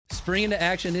spring into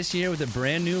action this year with a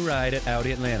brand new ride at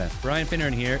Audi Atlanta. Brian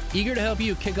Finneran here, eager to help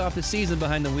you kick off the season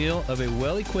behind the wheel of a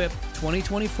well-equipped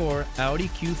 2024 Audi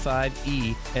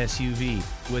Q5e SUV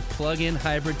with plug-in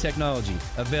hybrid technology.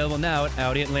 Available now at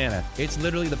Audi Atlanta. It's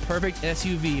literally the perfect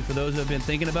SUV for those who have been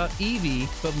thinking about EV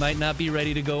but might not be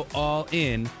ready to go all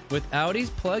in. With Audi's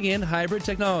plug-in hybrid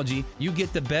technology, you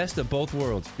get the best of both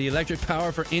worlds. The electric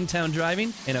power for in-town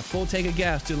driving and a full tank of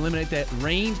gas to eliminate that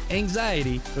range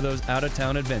anxiety for those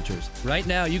out-of-town adventures. Right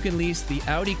now, you can lease the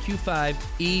Audi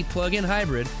Q5e plug-in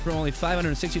hybrid for only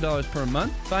 $560 per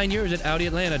month. Find yours at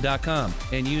AudiAtlanta.com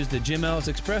and use the Jim Ellis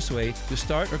Expressway to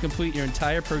start or complete your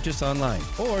entire purchase online.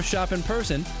 Or shop in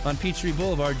person on Peachtree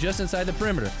Boulevard just inside the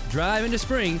perimeter. Drive into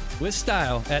spring with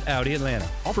style at Audi Atlanta.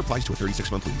 Offer applies to a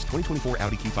 36-month lease. 2024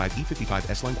 Audi Q5 E55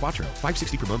 S-Line Quattro.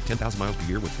 $560 per month, 10,000 miles per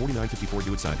year with $49.54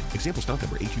 due at signing. Example stock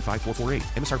number A25448.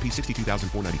 MSRP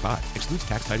 $62,495. Excludes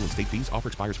tax, title, and state fees. Offer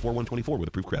expires 4/1/24 with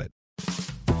approved credit.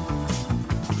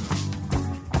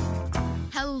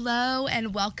 Hello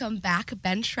and welcome back,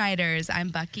 Bench Riders. I'm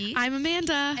Bucky. I'm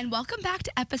Amanda. And welcome back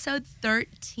to episode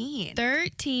 13.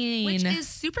 13. Which is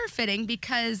super fitting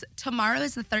because tomorrow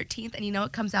is the 13th, and you know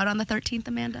what comes out on the 13th,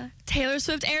 Amanda? Taylor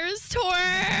Swift Eras Tour.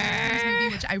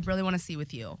 Movie, which I really want to see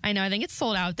with you. I know. I think it's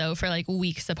sold out, though, for like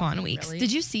weeks upon weeks. Really?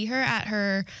 Did you see her at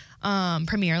her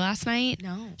premiere last night?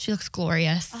 No. She looks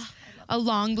glorious. Oh, a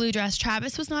long blue dress.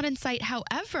 Travis was not in sight.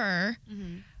 However,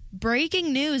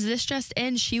 breaking news, this just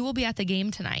in, she will be at the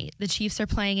game tonight. The Chiefs are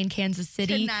playing in Kansas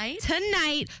City.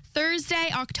 Tonight, Thursday,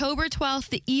 October 12th,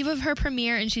 the eve of her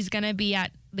premiere, and she's going to be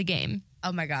at the game.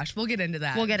 Oh my gosh, we'll get into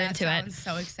that. We'll get into it. That sounds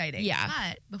so exciting. Yeah.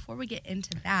 But before we get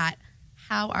into that,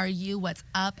 how are you? What's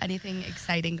up? Anything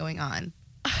exciting going on?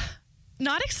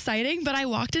 Not exciting, but I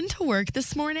walked into work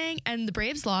this morning and the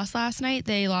Braves lost last night.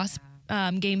 They lost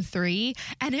game 3,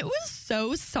 and it was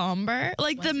so somber.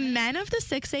 Like, the men of the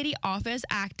 680 office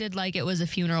acted like it was a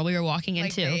funeral we were walking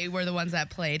into. They were the ones that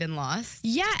played and lost?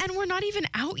 Yeah, and we're not even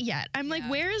out yet. I'm like,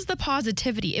 where is the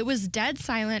positivity? It was dead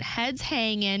silent, heads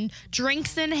hanging,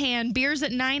 drinks in hand, beers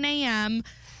at 9 a.m.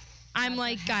 I'm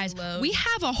like, guys, we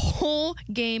have a whole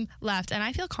game left, and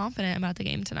I feel confident about the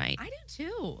game tonight. I do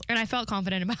too. And I felt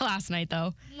confident about last night,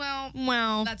 though.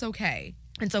 Well, that's okay.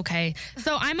 It's okay.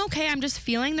 So I'm okay. I'm just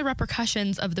feeling the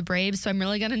repercussions of the Braves, so I'm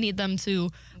really going to need them to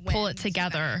pull it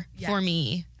together for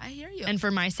me. I hear you. And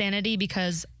for my sanity,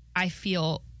 because I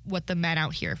feel what the men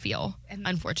out here feel,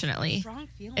 unfortunately. It's a strong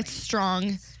feeling. It's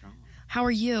strong. How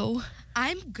are you?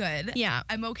 I'm good. Yeah.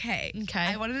 I'm okay. Okay.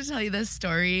 I wanted to tell you this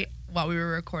story while we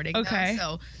were recording. Okay.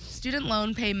 So student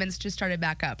loan payments just started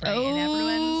back up, right?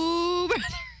 Oh, And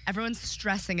everyone's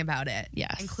stressing about it.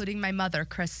 Yes. Including my mother,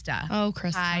 Krista. Oh,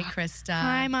 Krista. Hi, Krista.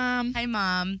 Hi, Mom. Hi,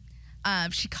 Mom.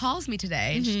 She calls me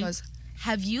today and she goes,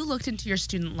 have you looked into your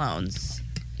student loans?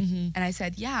 And I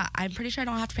said, yeah, I'm pretty sure I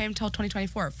don't have to pay them until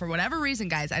 2024. For whatever reason,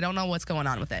 guys, I don't know what's going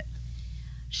on with it.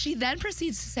 She then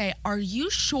proceeds to say, are you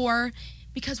sure?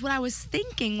 Because what I was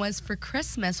thinking was for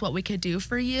Christmas, what we could do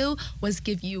for you was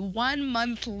give you 1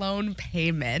 month loan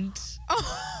payment for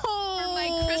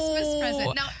my Christmas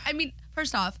present. Now, I mean,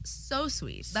 first off, so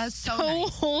sweet. That's so nice.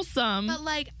 wholesome. But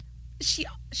like,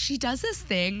 she does this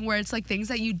thing where it's like things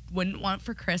that you wouldn't want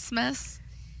for Christmas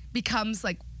becomes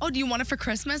like, oh, do you want it for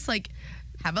Christmas? Like,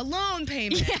 have a loan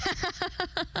payment.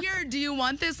 Here, do you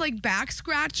want this like back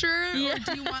scratcher? Or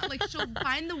do you want like, she'll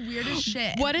find the weirdest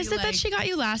shit. What is it that she got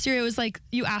you last year? It was like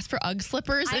you asked for UGG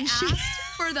slippers. I asked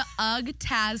for the UGG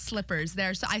Taz slippers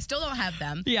there. So I still don't have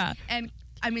them. Yeah. And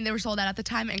I mean, they were sold out at the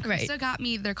time. And Krista Right. got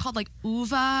me, they're called like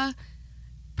Uva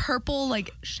purple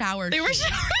like shower They were shoes.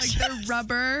 shower Like shoes. they're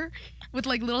rubber with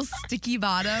like little sticky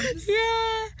bottoms.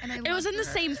 Yeah. And It was in the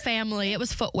same family. It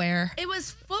was footwear. It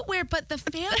was footwear, but the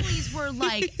families were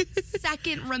like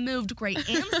second removed great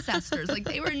ancestors. Like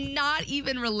they were not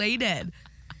even related.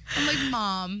 I'm like,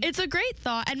 Mom. It's a great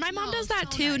thought. And my mom does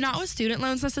that so too, nice. not with student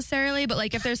loans necessarily, but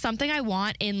like if there's something I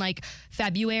want in like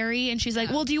February and she's like,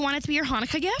 well, do you want it to be your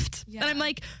Hanukkah gift? Yeah. And I'm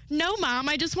like, no, Mom,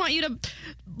 I just want you to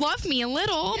love me a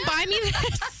little. Buy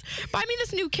me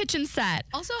this new kitchen set.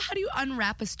 Also, how do you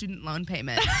unwrap a student loan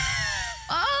payment?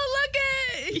 Oh, look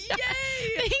it! Yeah.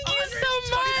 Yay! Thank you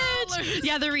so much.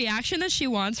 Yeah, the reaction that she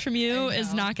wants from you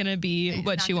is not going to be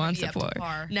what not she gonna wants be it up to for.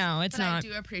 par. No, it's But not. I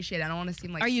do appreciate it. I don't want to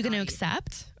seem like. Are you going to snotty.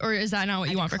 accept? Or is that not what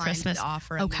you want for declined Christmas? the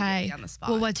offer Okay. immediately on the spot.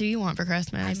 Well, what do you want for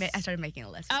Christmas? I started making a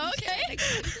list. Oh, okay.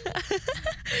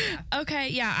 Okay,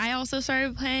 yeah. I also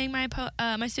started paying my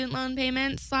my student loan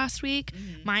payments last week.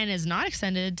 Mine is not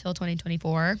extended till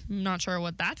 2024. I'm not sure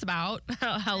what that's about.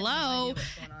 Hello.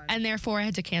 And therefore, I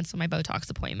had to cancel my Botox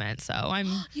appointment. So I'm.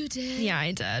 You did? Yeah,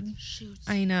 I did. Shoot.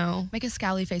 I know. Make a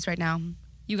scowly face right now.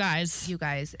 You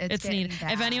guys, it's neat.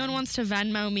 bad. If anyone wants to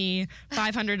Venmo me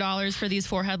 $500 for these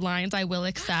 4 headlines, I will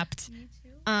accept. Me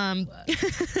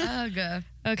too.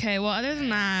 Okay. Well, other than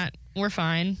that, we're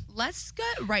fine. Let's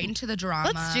get right into the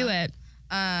drama. Let's do it.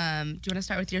 Do you want to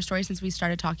start with your story since we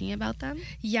started talking about them?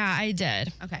 Yeah, I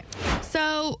did. Okay.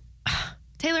 So,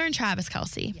 Taylor and Travis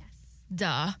Kelce. Yes.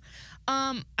 Duh.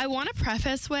 I want to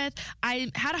preface with,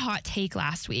 I had a hot take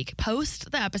last week.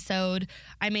 Post the episode,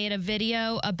 I made a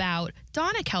video about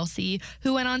Donna Kelce,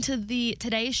 who went on to the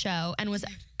Today Show and was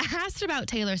asked about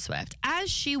Taylor Swift, as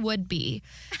she would be.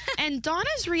 And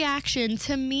Donna's reaction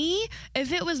to me,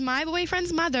 if it was my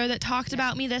boyfriend's mother that talked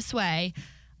about me this way,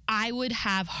 I would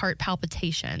have heart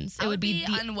palpitations. It would be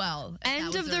the unwell.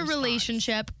 end of the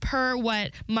relationship, per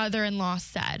what mother-in-law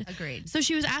said. Agreed. So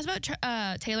she was asked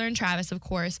about Taylor and Travis, of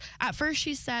course. At first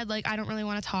she said, like, I don't really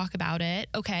want to talk about it.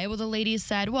 Okay, well, the ladies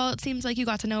said, well, it seems like you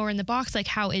got to know her in the box. Like,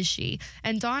 how is she?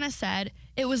 And Donna said,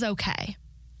 it was okay.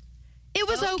 It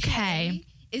was okay.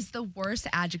 Is the worst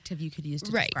adjective you could use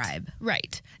to Right. describe.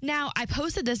 Right. Now, I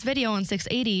posted this video on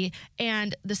 680,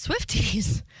 and the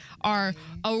Swifties are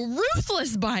a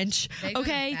ruthless bunch. They go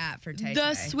Okay? to bat for Tay-Tay.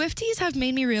 The Swifties have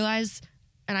made me realize,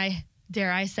 and I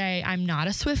dare say, I'm not a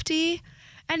Swiftie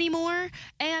anymore.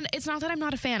 And it's not that I'm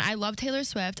not a fan. I love Taylor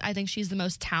Swift. I think she's the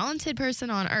most talented person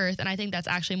on earth, and I think that's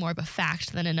actually more of a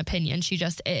fact than an opinion. She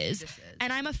just is.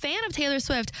 And I'm a fan of Taylor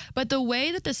Swift, but the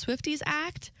way that the Swifties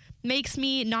act makes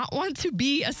me not want to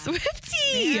be a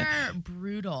Swiftie. They're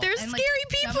brutal. They're And, scary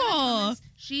some of the people. comments,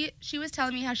 She was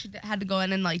telling me how she had to go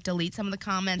in and like delete some of the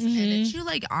comments. And did you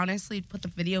like honestly put the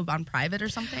video on private or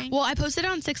something? Well, I posted it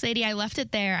on 680. I left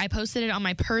it there. I posted it on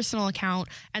my personal account,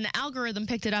 and the algorithm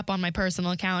picked it up on my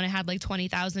personal account. It had like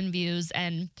 20,000 views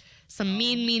and some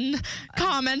mean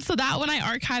comments. So that one I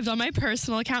archived on my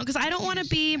personal account because I don't want to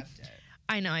be.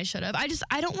 I know I should have.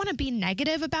 I don't want to be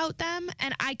negative about them,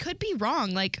 and I could be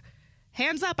wrong. Like,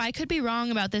 hands up, I could be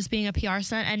wrong about this being a PR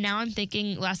stunt, and now I'm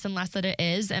thinking less and less that it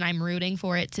is, and I'm rooting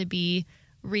for it to be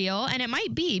real, and it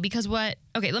might be because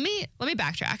okay, let me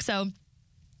backtrack. So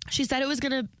she said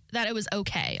that it was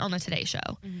okay on the Today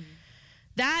Show.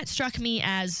 That struck me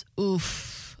as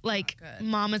oof, like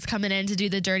mama's coming in to do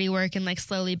the dirty work and like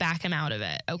slowly back him out of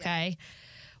it. Okay. Yeah.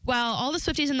 Well, all the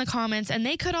Swifties in the comments, and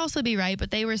they could also be right,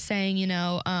 but they were saying,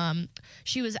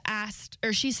 she was asked,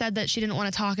 or she said that she didn't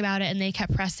want to talk about it, and they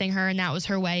kept pressing her, and that was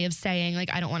her way of saying,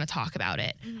 like, I don't want to talk about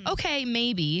it. Okay,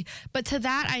 maybe. But to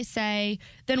that I say,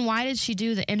 then why did she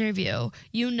do the interview?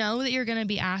 You know that you're going to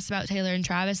be asked about Taylor and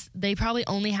Travis. They probably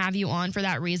only have you on for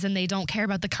that reason. They don't care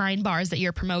about the kind bars that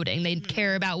you're promoting. They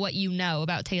care about what you know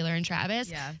about Taylor and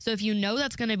Travis. Yeah. So if you know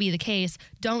that's going to be the case,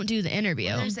 don't do the interview.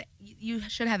 Well, you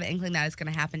should have an inkling that it's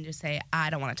going to happen. Just say,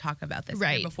 I don't want to talk about this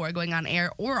Right. before going on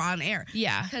air or on air.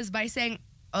 Yeah. Because by saying,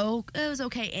 oh, it was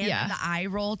okay, and the eye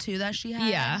roll too that she had.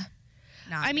 Yeah.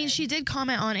 I mean, she did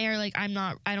comment on air, like, I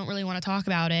don't really want to talk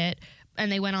about it.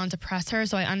 And they went on to press her,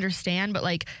 so I understand. But,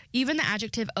 like, even the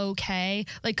adjective okay,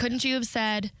 like, couldn't you have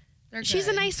said, she's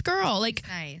a nice girl? Like,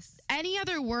 nice. Any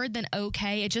other word than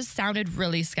okay, it just sounded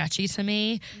really sketchy to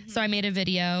me. So I made a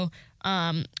video.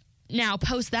 Now,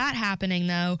 post that happening,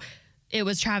 though, it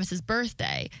was Travis's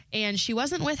birthday, and Taylor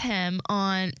wasn't with him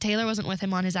on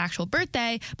his actual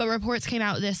birthday, but reports came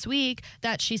out this week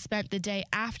that she spent the day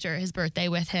after his birthday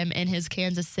with him in his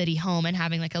Kansas City home and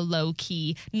having like a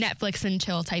low-key Netflix and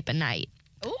chill type of night.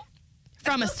 Ooh.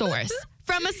 From a source.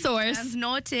 Sounds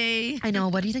naughty. I know.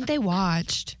 What do you think they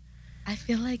watched? I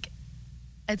feel like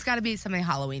it's got to be something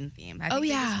Halloween themed. I think they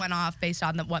just went off based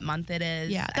on what month it is.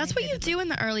 Yeah, that's what you do in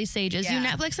the early stages. Yeah. You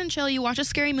Netflix and chill, you watch a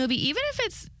scary movie, even if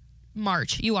it's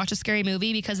March, you watch a scary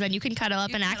movie because then you can cuddle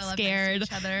up and act scared.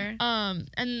 Each other.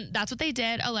 And that's what they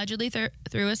did, allegedly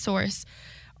through a source,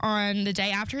 on the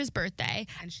day after his birthday.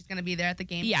 And she's gonna be there at the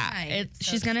game. Yeah, tonight,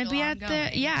 she's gonna be at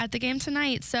the game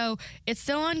tonight. So it's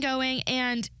still ongoing,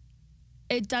 and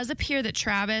it does appear that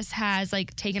Travis has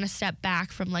like taken a step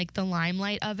back from like the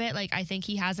limelight of it. Like, I think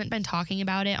he hasn't been talking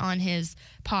about it on his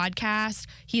podcast.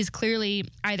 He's clearly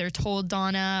either told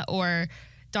Donna or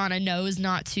Donna knows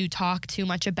not to talk too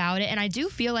much about it. And I do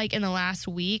feel like in the last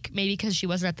week, maybe because she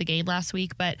wasn't at the game last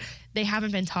week, but they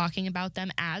haven't been talking about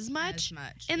them as much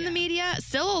in the media.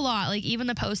 Still a lot. Like, even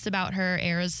the post about her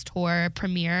Eras Tour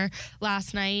premiere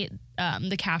last night,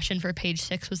 the caption for page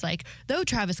 6 was like, though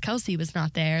Travis Kelce was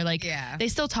not there. Like, they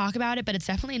still talk about it, but it's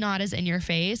definitely not as in your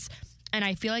face. And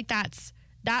I feel like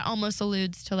that almost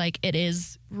alludes to like it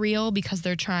is real because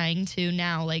they're trying to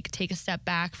now like take a step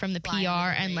back from the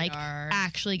PR and like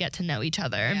actually get to know each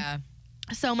other. Yeah.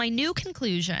 So my new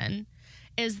conclusion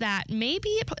is that maybe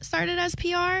it started as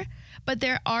PR, but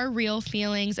there are real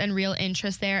feelings and real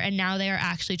interest there, and now they are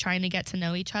actually trying to get to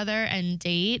know each other and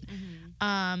date.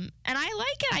 And I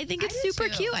like it. I think it's super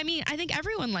cute. I mean, I think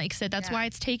everyone likes it. That's why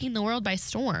it's taking the world by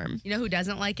storm. You know who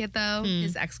doesn't like it, though?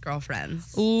 His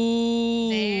ex-girlfriends. Ooh.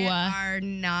 They are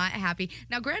not happy.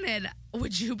 Now, granted,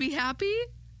 would you be happy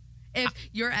if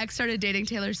your ex started dating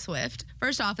Taylor Swift?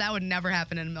 First off, that would never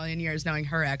happen in a million years, knowing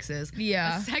her exes.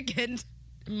 Yeah. Second,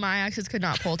 my exes could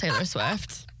not pull Taylor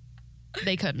Swift.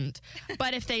 They couldn't.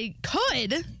 But if they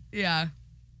could... Yeah.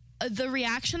 The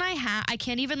reaction I had, I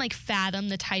can't even like fathom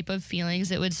the type of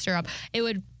feelings it would stir up. It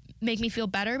would make me feel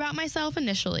better about myself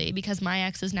initially because my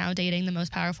ex is now dating the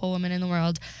most powerful woman in the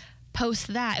world. Post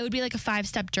that, it would be like a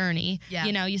 5-step journey. Yeah.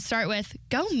 You know, you start with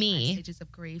go me. Stages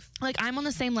of grief. Like I'm on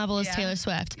the same level as Taylor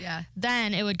Swift. Yeah.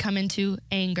 Then it would come into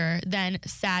anger, then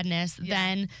sadness,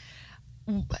 then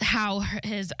how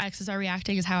his exes are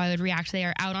reacting is how I would react. They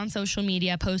are out on social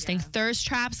media posting thirst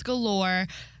traps galore,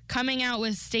 coming out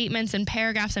with statements and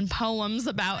paragraphs and poems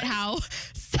about how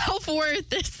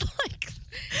self-worth is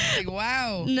like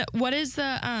wow. What is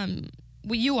the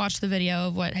well, you watched the video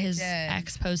of what his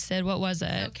ex posted. What was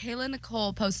it? So Kayla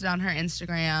Nicole posted on her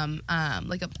Instagram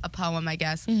like a poem, I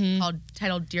guess,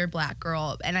 titled Dear Black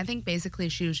Girl. And I think basically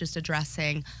she was just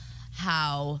addressing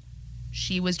how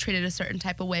she was treated a certain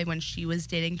type of way when she was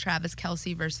dating Travis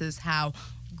Kelce versus how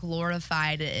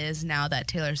glorified it is now that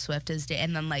Taylor Swift is dating.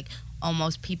 And then like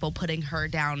almost people putting her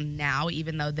down now,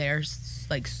 even though they're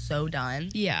like so done.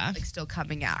 Yeah. Like still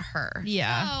coming at her.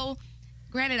 Yeah. So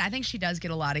granted, I think she does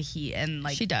get a lot of heat and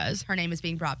like she does. Her name is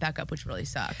being brought back up, which really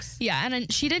sucks. Yeah.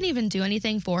 And she didn't even do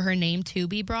anything for her name to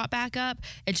be brought back up.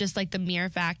 It's just like the mere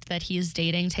fact that he's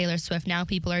dating Taylor Swift. Now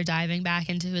people are diving back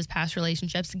into his past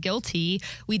relationships. Guilty.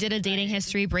 We did a dating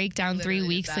history breakdown Literally 3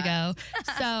 weeks ago.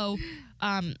 So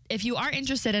if you are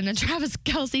interested in a Travis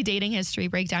Kelce dating history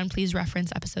breakdown, please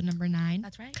reference episode number 9.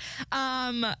 That's right.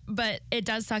 But it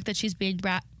does suck that she's being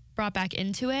brought back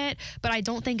into it. But I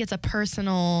don't think it's a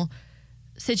personal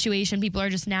situation. People are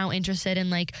just now interested in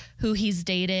like who he's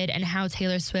dated and how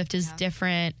Taylor Swift is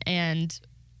different and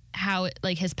how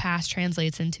like his past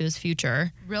translates into his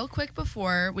future. Real quick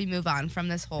before we move on from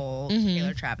this whole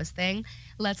Taylor Travis thing,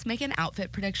 let's make an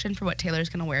outfit prediction for what Taylor's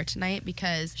going to wear tonight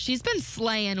because she's been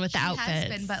slaying with the outfits. Has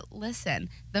been, but listen,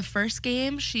 the first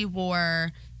game she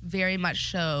wore very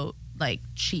much so like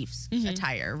Chiefs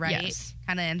attire, right? Yes.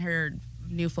 Kind of in her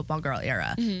new football girl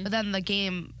era. But then the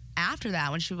game after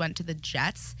that, when she went to the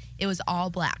Jets, it was all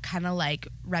black, kind of like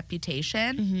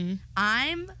Reputation.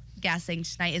 I'm guessing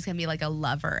tonight is gonna be like a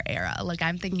Lover era. Like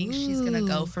I'm thinking she's gonna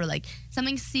go for like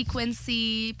something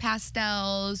sequency,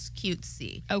 pastels,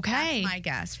 cutesy. Okay, that's my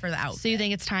guess for the outfit. So you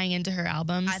think it's tying into her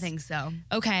albums? I think so.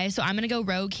 Okay, so I'm gonna go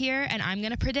rogue here, and I'm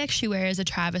gonna predict she wears a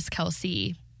Travis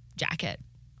Kelce jacket.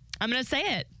 I'm gonna say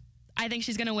it. I think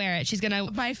she's gonna wear it. She's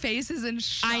gonna. My face is in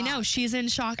shock. I know, she's in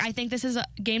shock. I think this is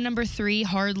game number 3,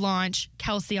 hard launch,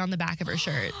 Kelce on the back of her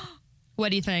shirt. What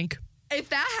do you think? If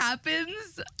that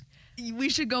happens, we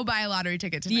should go buy a lottery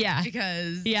ticket tonight. Yeah.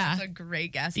 Because that's a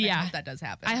great guess. And I hope that does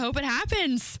happen. I hope it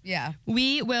happens. Yeah.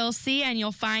 We will see, and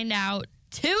you'll find out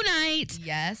tonight.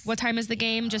 Yes. What time is the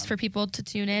game? Just for people to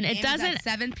tune in. It doesn't. At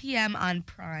 7 p.m. on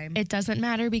Prime. It doesn't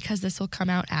matter because this will come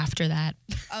out after that.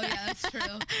 Oh yeah, that's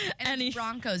true. And it's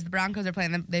Broncos. The Broncos are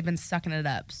playing them. They've been sucking it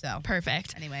up. So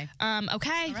perfect. Anyway.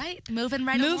 Okay. All right. Moving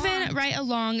right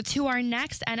along to our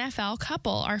next NFL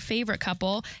couple, our favorite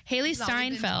couple, Haley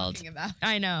Steinfeld.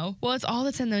 I know. Well, it's all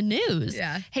that's in the news.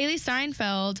 Yeah. Haley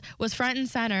Steinfeld was front and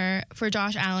center for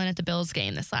Josh Allen at the Bills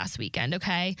game this last weekend.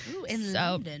 Okay. Ooh, in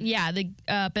London. Yeah, the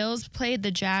Bills played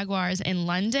the Jaguars in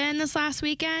London this last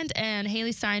weekend, and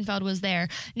Haley Steinfeld was there.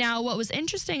 Now, what was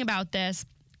interesting about this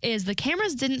is the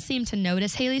cameras didn't seem to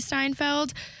notice Haley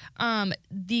Steinfeld.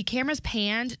 The cameras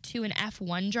panned to an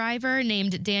F1 driver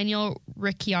named Daniel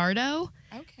Ricciardo.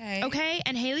 Okay,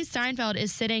 and Haley Steinfeld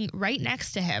is sitting right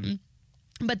next to him,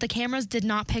 but the cameras did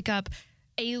not pick up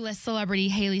A-list celebrity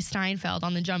Haley Steinfeld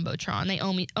on the Jumbotron. They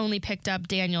only picked up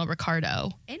Daniel Ricciardo.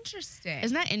 Interesting.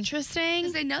 Isn't that interesting?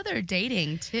 Because they know they're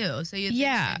dating too, so you'd think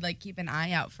they'd like keep an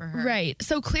eye out for her. Right.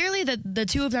 So clearly the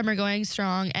two of them are going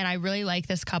strong, and I really like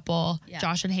this couple,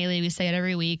 Josh and Haley. We say it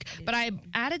every week. But I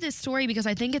added this story because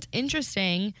I think it's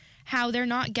interesting how they're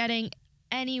not getting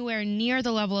anywhere near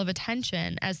the level of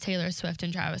attention as Taylor Swift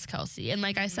and Travis Kelce. And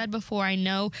like I said before, I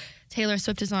know Taylor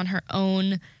Swift is on her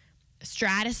own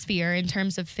stratosphere in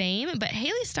terms of fame, but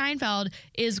Haley Steinfeld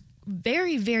is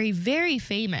very, very, very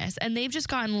famous, and they've just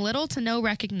gotten little to no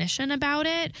recognition about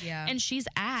it. Yeah. And she's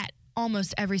at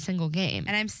almost every single game.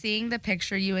 And I'm seeing the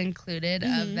picture you included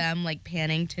of them like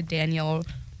panning to Daniel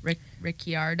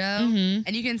Ricciardo, Mm-hmm.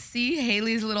 and you can see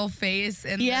Haley's little face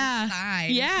in the side.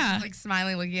 Yeah. She's like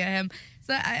smiling, looking at him.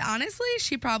 So honestly,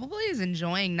 she probably is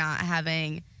enjoying not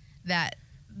having that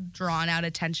drawn out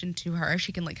attention to her.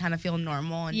 She can like kind of feel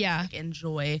normal and just, like,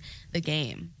 enjoy the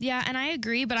game. Yeah, and I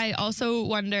agree, but I also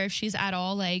wonder if she's at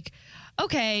all like,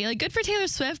 okay, like good for Taylor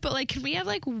Swift, but like can we have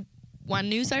like one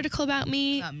news article about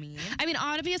me? About me? I mean,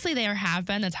 obviously there have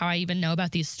been. That's how I even know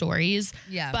about these stories.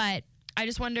 Yeah. But I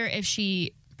just wonder if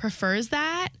she prefers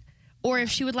that, or if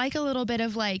she would like a little bit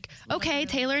of like, okay,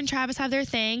 Taylor and Travis have their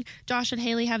thing, Josh and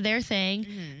Haley have their thing,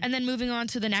 and then moving on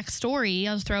to the next story,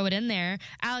 I'll throw it in there.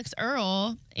 Alex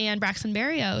Earl and Braxton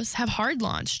Berrios have hard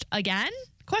launched again?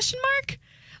 Question mark?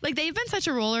 Like, they've been such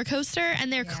a roller coaster,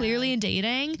 and they're clearly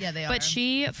dating. Yeah, they are. But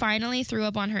she finally threw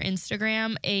up on her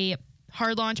Instagram a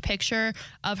hard launch picture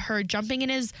of her jumping in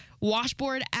his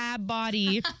washboard ab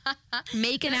body,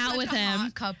 making out with a him.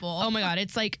 hot couple. Oh my God,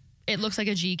 it's like, it looks like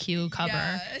a GQ cover.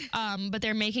 Yeah. But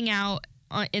they're making out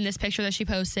in this picture that she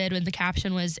posted, when the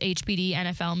caption was HBD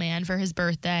NFL man for his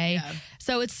birthday. Yeah.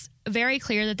 So it's very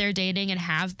clear that they're dating and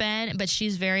have been, but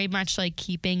she's very much like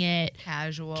keeping it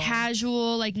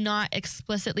casual, like not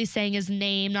explicitly saying his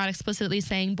name, not explicitly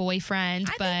saying boyfriend.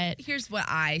 But here's what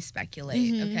I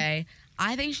speculate, okay?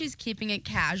 I think she's keeping it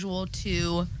casual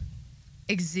to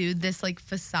exude this like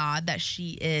facade that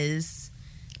she is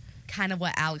kind of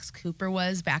what Alex Cooper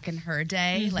was back in her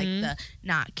day, like the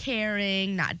not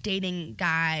caring, not dating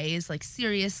guys like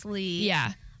seriously.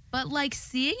 Yeah. But like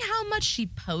seeing how much she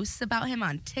posts about him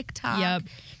on TikTok,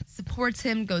 supports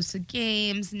him, goes to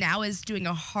games, now is doing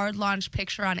a hard launch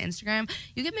picture on Instagram.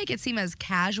 You can make it seem as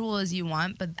casual as you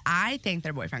want, but I think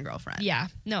they're boyfriend girlfriend. Yeah,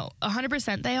 no,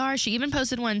 100% they are. She even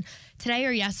posted one today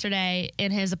or yesterday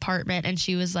in his apartment, and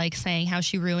she was like saying how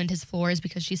she ruined his floors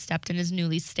because she stepped in his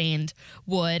newly stained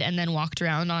wood and then walked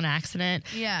around on accident.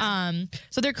 Yeah.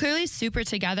 So they're clearly super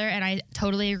together, and I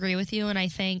totally agree with you, and I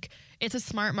think it's a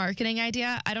smart marketing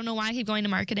idea. I don't know why I keep going to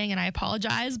marketing, and I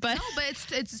apologize, but No, but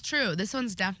it's true. This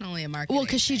one's definitely a marketing. well,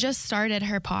 because she just started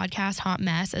her podcast, Hot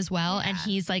Mess, as well, and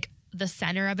he's like the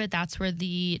center of it. That's where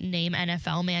the name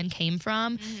NFL Man came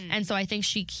from, and so I think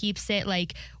she keeps it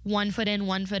like 1 foot in,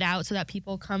 1 foot out, so that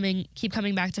people keep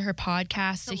coming back to her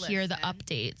podcast to hear the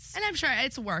updates. And I'm sure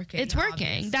it's working. It's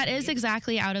working. That is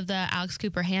exactly out of the Alex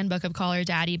Cooper handbook of Call Her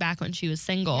Daddy back when she was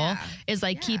single, is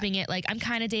like keeping it like, I'm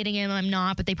kind of dating him, I'm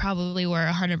not, but they probably were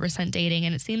 100% dating,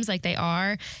 and it seems like they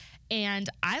are. And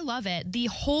I love it. The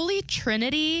holy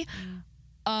trinity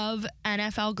of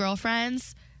NFL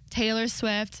girlfriends: Taylor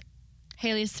Swift,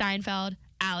 Haley Steinfeld,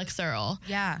 Alex Earl.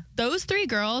 Yeah. Those three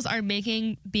girls are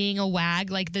making being a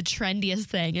wag like the trendiest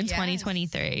thing in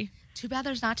 2023. Too bad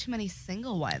there's not too many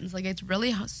single ones. Like, it's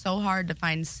really so hard to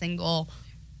find single,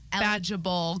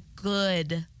 eligible,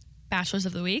 good Bachelors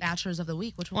of the Week. Bachelors of the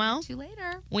Week, which we'll get to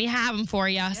later. We have them for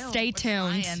you. Stay We're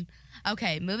tuned. trying.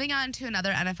 Okay, moving on to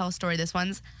another NFL story. This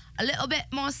one's a little bit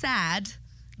more sad,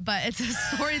 but it's a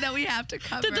story that we have to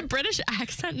cover. Did the British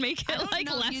accent make it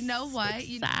like less? You know what? sad?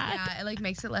 Yeah, it like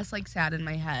makes it less like sad in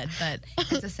my head, but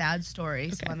it's a sad story.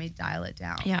 So let me dial it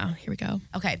down. Yeah, here we go.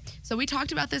 Okay, so we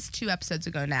talked about this 2 episodes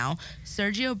ago now.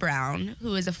 Sergio Brown,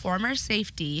 who is a former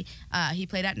safety, he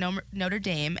played at Notre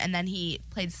Dame, and then he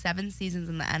played 7 seasons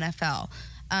in the NFL.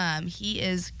 He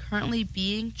is currently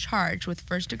being charged with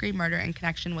first-degree murder in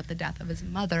connection with the death of his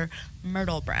mother,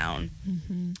 Myrtle Brown.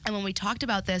 And when we talked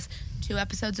about this 2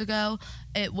 episodes ago,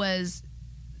 it was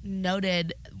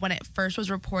noted when it first was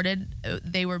reported,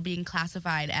 they were being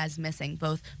classified as missing,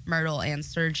 both Myrtle and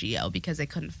Sergio, because they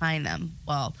couldn't find them.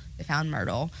 Well, they found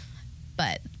Myrtle,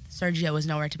 but Sergio was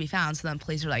nowhere to be found. So then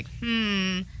police were like,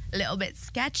 a little bit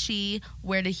sketchy.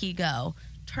 Where did he go?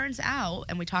 Turns out,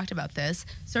 and we talked about this,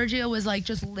 Sergio was like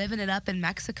just living it up in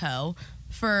Mexico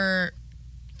for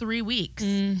 3 weeks.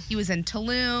 He was in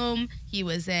Tulum. He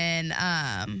was in,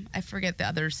 I forget the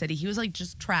other city. He was like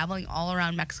just traveling all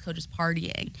around Mexico, just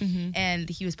partying. And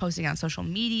he was posting on social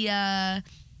media.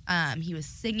 He was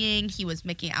singing. He was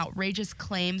making outrageous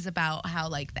claims about how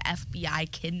like the FBI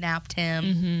kidnapped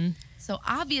him. So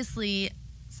obviously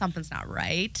something's not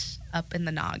right up in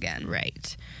the noggin.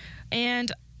 Right.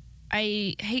 And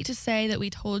I hate to say that we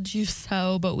told you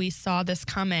so, but we saw this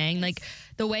coming. Like,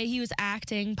 the way he was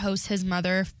acting post his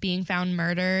mother being found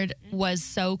murdered was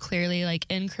so clearly like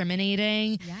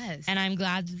incriminating. Yes. And I'm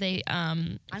glad that they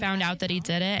found out that he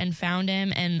did it and found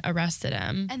him and arrested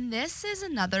him. And this is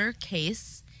another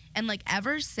case. And like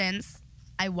ever since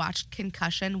I watched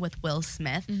Concussion with Will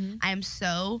Smith, I am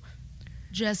so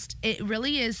just, it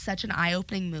really is such an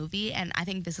eye-opening movie. And I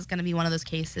think this is going to be one of those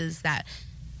cases that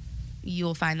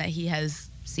you'll find that he has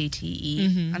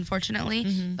CTE, unfortunately.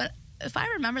 But if I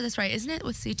remember this right, isn't it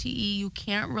with CTE, you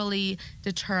can't really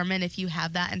determine if you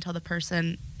have that until the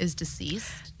person is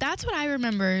deceased? That's what I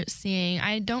remember seeing.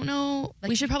 I don't know.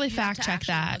 We should probably fact check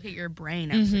that. Look at your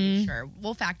brain, I'm pretty sure.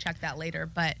 We'll fact check that later,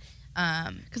 but...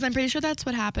 Because I'm pretty sure that's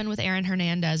what happened with Aaron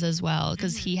Hernandez as well,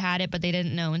 because he had it, but they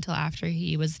didn't know until after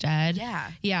he was dead.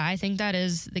 Yeah, I think that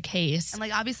is the case. And,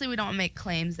 like, obviously we don't make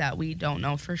claims that we don't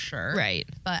know for sure. Right.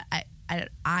 But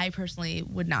I personally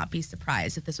would not be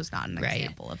surprised if this was not an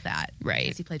example of that. Right.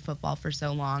 Because he played football for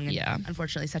so long. And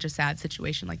unfortunately, such a sad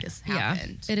situation like this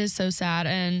happened. Yeah, it is so sad.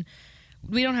 And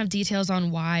we don't have details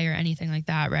on why or anything like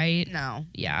that, right? No.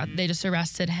 Yeah, they just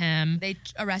arrested him. They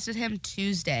arrested him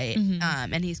Tuesday,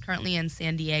 and he's currently in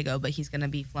San Diego, but he's going to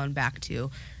be flown back to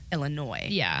Illinois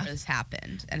where this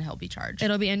happened, and he'll be charged.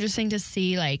 It'll be interesting to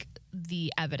see, like,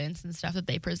 the evidence and stuff that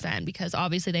they present, because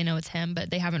obviously they know it's him, but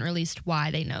they haven't released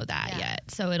why they know that yet.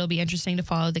 So it'll be interesting to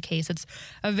follow the case. It's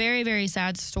a very, very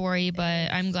sad story,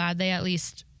 but I'm glad they at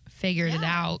least figured it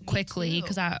out quickly,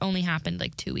 because that only happened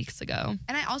like 2 weeks ago.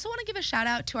 And I also want to give a shout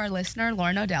out to our listener,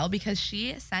 Lauren Odell, because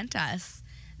she sent us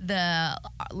the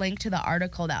link to the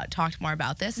article that talked more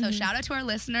about this. So shout out to our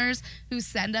listeners who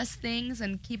send us things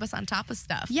and keep us on top of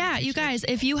stuff. Yeah, you guys,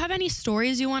 if you have any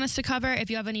stories you want us to cover,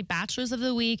 if you have any bachelors of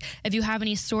the week, if you have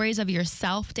any stories of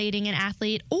yourself dating an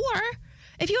athlete, or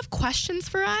if you have questions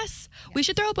for us, we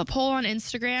should throw up a poll on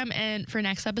Instagram and for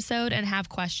next episode and have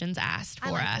questions asked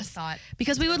for us.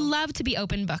 Because we would love to be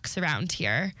open books around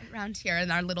here. Around here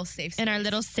in our little safe space. In our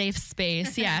little safe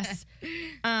space, yes.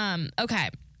 Okay.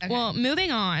 Well,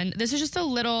 moving on. This is just a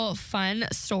little fun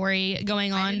story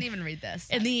going on. I didn't even read this.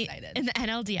 In the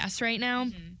NLDS right now.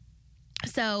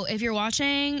 So if you're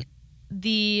watching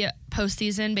the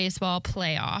postseason baseball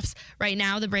playoffs, right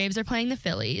now the Braves are playing the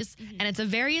Phillies, and it's a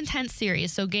very intense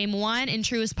series. So game 1 in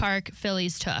Truist Park,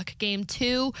 Phillies took. Game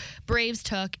 2, Braves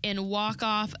took in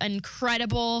walk-off,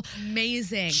 incredible,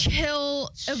 amazing,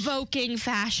 chill-evoking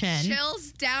fashion.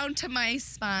 Chills down to my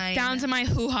spine. Down to my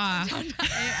hoo-ha.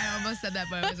 I almost said that,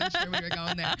 but I wasn't sure we were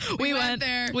going there.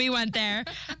 We went there.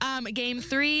 Game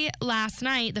 3 last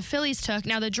night, the Phillies took.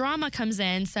 Now the drama comes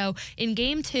in. So in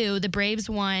game 2, the Braves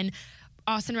won.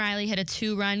 Austin Riley hit a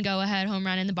 2-run go-ahead home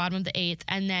run in the bottom of the 8th.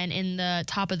 And then in the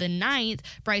top of the 9th,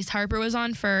 Bryce Harper was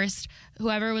on first.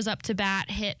 Whoever was up to bat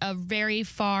hit a very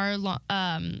far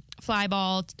fly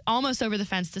ball almost over the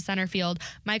fence to center field.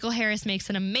 Michael Harris makes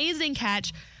an amazing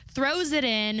catch, throws it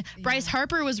in. Yeah. Bryce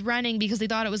Harper was running because he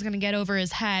thought it was going to get over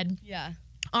his head. Yeah.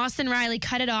 Austin Riley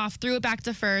cut it off, threw it back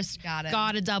to first,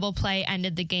 got a double play,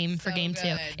 ended the game for game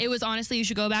 2. It was honestly, you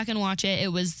should go back and watch it.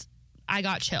 I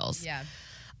got chills. Yeah.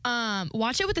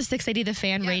 Watch it with the 680 The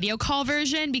Fan radio call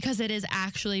version, because it is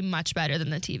actually much better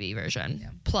than the TV version. Yeah.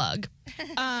 Plug.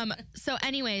 So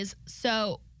anyways,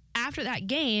 after that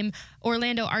game,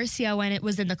 Orlando Arcia, when it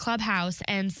was in the clubhouse,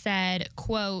 and said,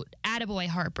 quote, "Attaboy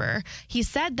Harper." He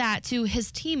said that to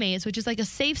his teammates, which is like a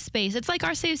safe space. It's like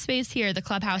our safe space here, the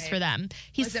clubhouse for them.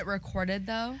 Was it recorded,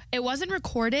 though? It wasn't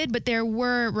recorded, but there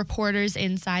were reporters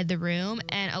inside the room,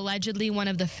 and allegedly one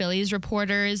of the Phillies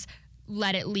reporters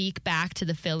let it leak back to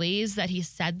the Phillies that he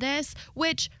said this,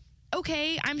 which,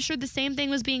 okay, I'm sure the same thing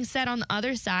was being said on the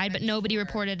other side, but nobody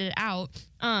reported it out.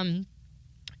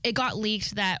 It got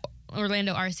leaked that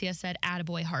Orlando Arcia said,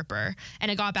 "Attaboy Harper," and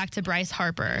it got back to Bryce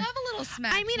Harper. I have a little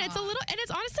smack. I mean, it's a little, and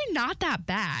it's honestly not that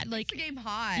bad. Like, the game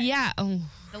hot. Yeah. Oh.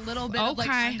 A little bit of like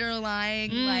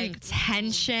underlying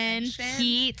tension,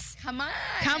 heat. Come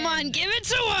on, give it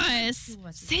to us.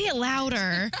 Say it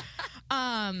louder.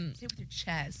 Say it with your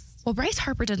chest. Well, Bryce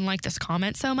Harper didn't like this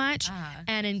comment so much.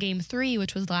 And in game 3,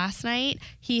 which was last night,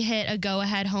 he hit a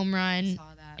go-ahead home run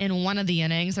in one of the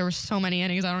innings. There were so many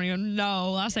innings, I don't even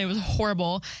know. Last night was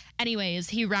horrible. Anyways,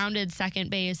 he rounded second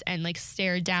base and like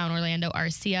stared down Orlando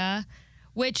Arcia,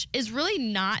 which is really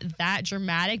not that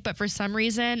dramatic. But for some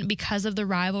reason, because of the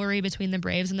rivalry between the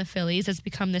Braves and the Phillies, it's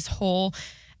become this whole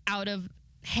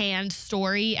out-of-hand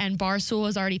story. And Barstool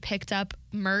has already picked up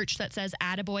merch that says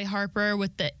 "Attaboy Harper"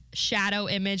 with the shadow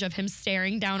image of him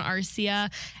staring down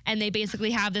Arcia, and they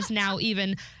basically have this now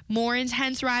even more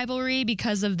intense rivalry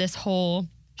because of this whole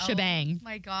shebang. Oh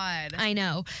my God. I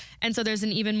know. And so there's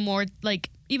an even more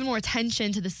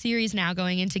tension to the series now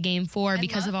going into game 4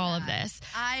 because of all of this.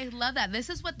 I love that. This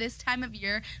is what this time of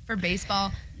year for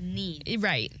baseball needs.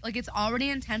 Right. Like, it's already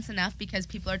intense enough because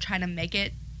people are trying to make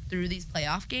it through these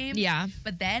playoff games. Yeah.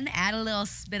 But then add a little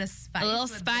bit of spice. A little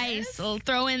spice.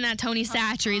 Throw in that Tony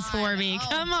Satcheries for me.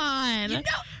 Come on. You know,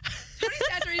 Tony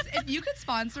Satcheries, if you could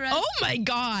sponsor us. Oh my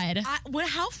God.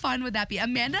 How fun would that be?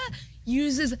 Amanda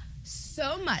uses so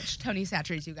so much Tony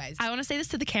Chachere's, you guys. I want to say this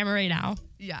to the camera right now.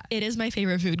 Yeah. It is my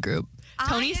favorite food group.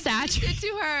 Tony Chachere's. To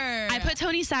her. I put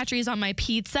Tony Chachere's on my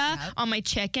pizza, on my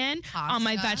chicken, on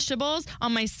my vegetables,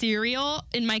 on my cereal,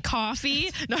 in my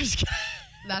coffee. No, I'm just kidding.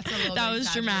 That's a little that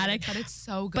was dramatic. But it's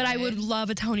so good. But I would love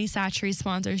a Tony Chachere's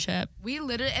sponsorship. We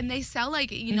literally, and they sell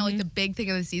like, you know, like the big thing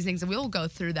of the seasonings, and we will go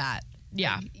through that.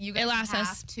 Yeah. Like, you guys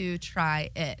have to try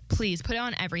it. Please put it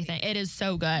on everything. It is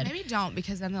so good. Maybe don't,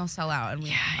 because then they'll sell out and we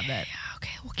won't have it. Yeah,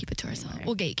 okay. We'll keep it to ourselves.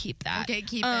 We'll gatekeep that. We'll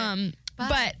gatekeep it.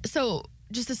 But so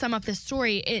just to sum up this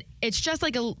story, it's just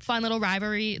like a fun little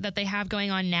rivalry that they have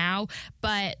going on now,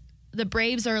 but the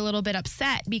Braves are a little bit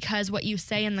upset because what you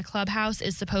say in the clubhouse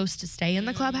is supposed to stay in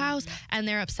the clubhouse, and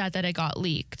they're upset that it got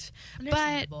leaked.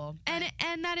 But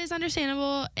and that is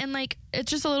understandable, and like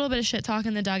it's just a little bit of shit talk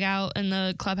in the dugout, in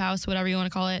the clubhouse, whatever you want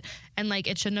to call it, and like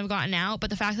it shouldn't have gotten out. But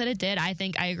the fact that it did, I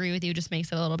think I agree with you, just makes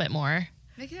it a little bit more.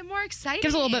 Making it more exciting.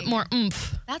 Gives a little bit more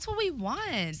oomph. That's what we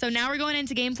want. So now we're going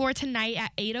into Game 4 tonight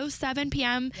at 8:07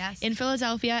 p.m. in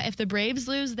Philadelphia. If the Braves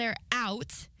lose, they're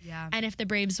out. Yeah. And if the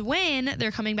Braves win, they're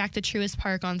coming back to Truist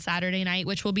Park on Saturday night,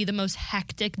 which will be the most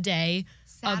hectic day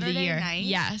of the year. Night?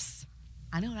 Yes.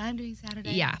 I know what I'm doing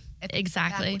Saturday. Yeah,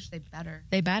 exactly. Which they better.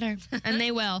 They better. And they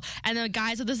will. And the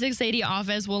guys at the 680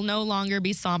 office will no longer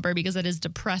be somber because it is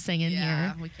depressing in here.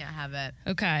 Yeah, we can't have it.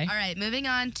 Okay. All right, moving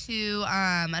on to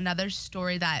another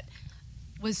story that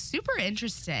was super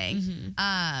interesting.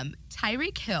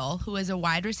 Tyreek Hill, who is a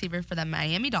wide receiver for the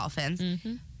Miami Dolphins.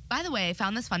 By the way, I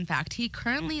found this fun fact. He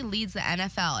currently leads the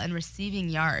NFL in receiving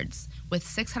yards with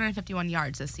 651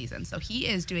 yards this season. So he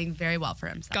is doing very well for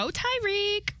himself. Go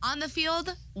Tyreek. On the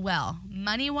field, well,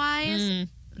 money-wise,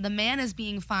 the man is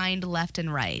being fined left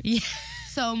and right. Yeah.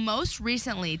 So most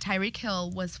recently, Tyreek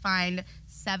Hill was fined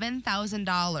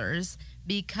 $7,000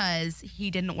 because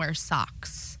he didn't wear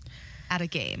socks at a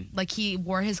game. Like he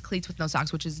wore his cleats with no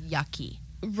socks, which is yucky.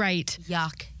 Right.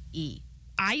 Yucky.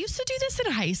 I used to do this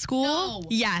in high school. No.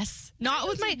 Yes. Not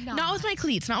with my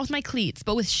cleats,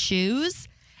 but with shoes.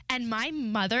 And my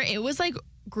mother, it was like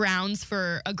grounds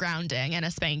for a grounding and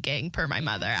a spanking per my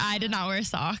mother. I did not wear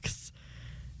socks.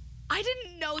 I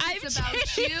didn't know this I've about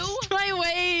changed you. My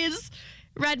ways.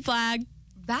 Red flag.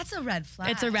 That's a red flag.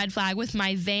 It's a red flag with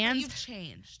my Vans. You've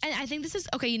changed. And I think this is,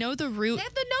 okay, you know the root. They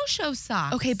have the no-show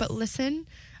socks. Okay, but listen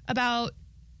about,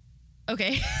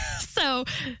 okay, so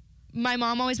my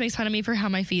mom always makes fun of me for how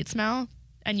my feet smell,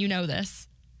 and you know this.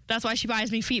 That's why she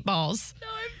buys me feet balls. No,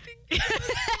 I'm thinking.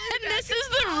 And this is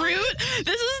the root.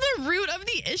 This is the root of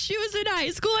the issue. Is in high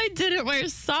school I didn't wear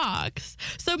socks.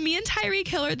 So me and Tyreek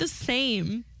Hill are the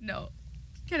same. No.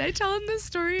 Can I tell him this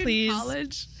story in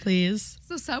college? Please.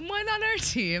 So someone on our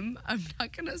team, I'm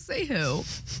not going to say who,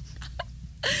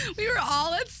 we were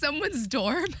all at someone's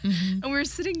dorm and we were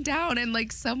sitting down and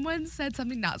like someone said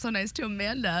something not so nice to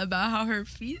Amanda about how her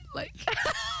feet like...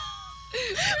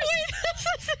 Wait, this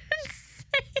is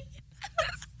insane.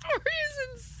 This story is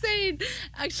insane.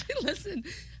 Actually, listen,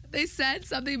 they said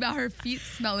something about her feet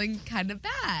smelling kind of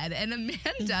bad. And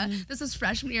Amanda, this was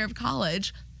freshman year of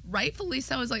college, rightfully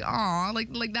so, was like, aw,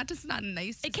 like that just not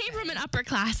nice. It came from an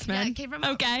upperclassman. Yeah, it came from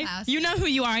an upperclassman. You know who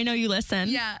you are. I know you listen.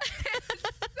 Yeah.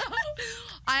 So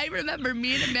I remember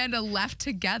me and Amanda left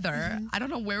together. I don't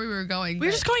know where we were going. We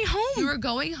were just going home. We were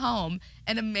going home,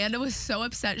 and Amanda was so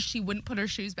upset she wouldn't put her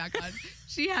shoes back on.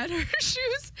 She had her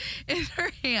shoes in her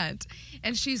hand,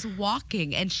 and she's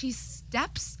walking, and she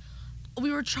steps.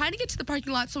 We were trying to get to the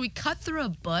parking lot, so we cut through a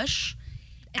bush.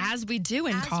 As we do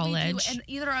in college. And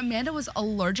either Amanda was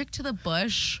allergic to the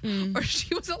bush or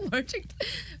she was allergic to,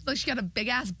 like she got a big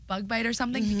ass bug bite or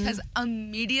something, because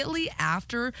immediately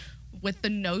after, with the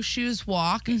no shoes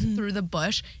walk through the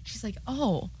bush, she's like,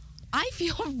 oh, I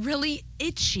feel really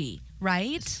itchy,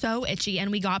 right? So itchy. And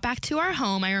we got back to our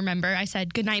home. I remember I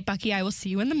said, good night, Bucky. I will see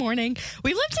you in the morning.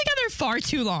 We've lived together far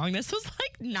too long. This was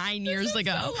like 9 years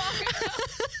ago. So long ago.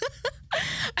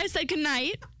 I said good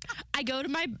night. I go to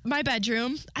my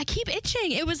bedroom. I keep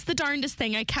itching. It was the darndest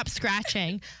thing. I kept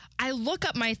scratching. I look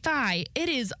up my thigh. It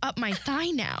is up my thigh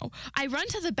now. I run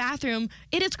to the bathroom.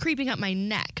 It is creeping up my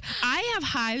neck. I have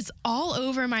hives all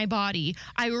over my body.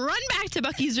 I run back to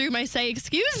Bucky's room. I say,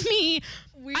 excuse me,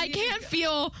 I can't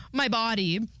feel my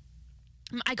body.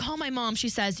 I call my mom. She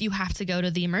says, you have to go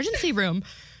to the emergency room.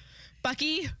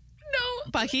 Bucky.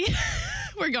 No. Bucky.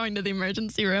 We're going to the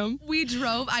emergency room.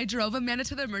 I drove Amanda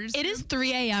to the emergency room. It is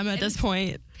 3 a.m. at this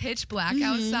point. Pitch black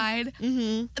outside.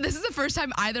 This is the first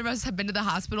time either of us have been to the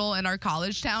hospital in our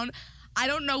college town. I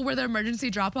don't know where the emergency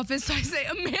drop-off is, so I say,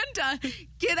 Amanda,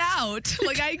 get get out.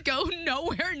 Like, I go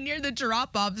nowhere near the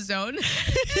drop-off zone.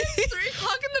 It's 3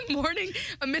 o'clock in the morning.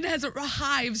 Amanda has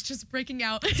hives just breaking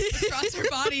out across her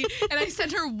body, and I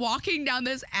sent her walking down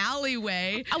this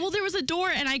alleyway. Well, there was a door,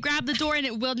 and I grabbed the door, and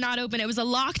it will not open. It was a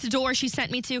locked door she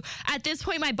sent me to. At this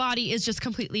point, my body is just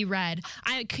completely red.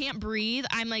 I can't breathe.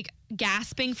 I'm like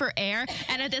gasping for air.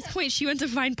 And at this point, she went to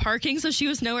find parking, so she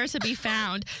was nowhere to be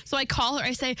found. So I call her.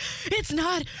 I say, it's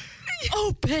not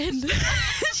open.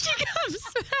 She comes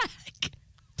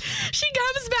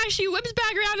back. She whips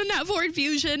back around in that Ford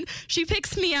Fusion. She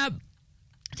picks me up.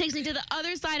 Takes me to the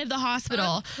other side of the hospital.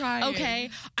 I'm crying. Okay.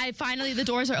 The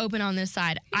doors are open on this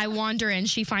side. I wander in.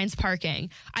 She finds parking.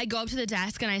 I go up to the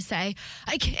desk and I say,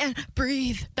 I can't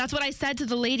breathe. That's what I said to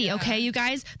the lady. Okay, you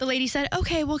guys? The lady said,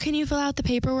 okay, well, can you fill out the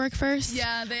paperwork first?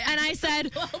 Yeah. And I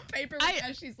said, paperwork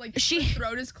as she's like, her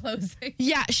throat is closing.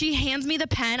 Yeah, she hands me the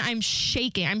pen. I'm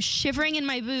shaking. I'm shivering in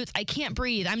my boots. I can't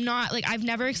breathe. I'm not, like, I've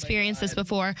never experienced this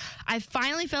before. I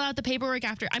finally fill out the paperwork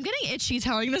after. I'm getting itchy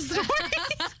telling this story.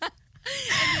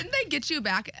 And didn't they get you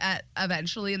back at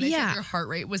eventually? And they said your heart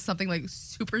rate was something like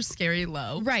super scary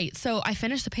low. Right. So I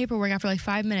finished the paperwork after like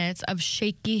 5 minutes of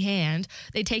shaky hand.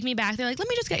 They take me back. They're like, let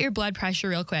me just get your blood pressure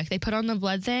real quick. They put on the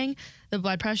blood thing, the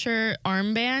blood pressure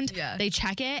armband. Yeah. They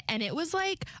check it. And it was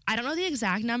like, I don't know the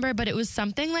exact number, but it was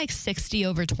something like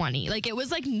 60/20. Like it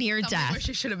was like near death. Where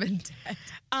she should have been dead.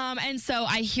 And so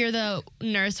I hear the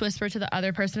nurse whisper to the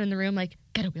other person in the room, like,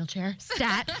 get a wheelchair,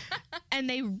 stat. And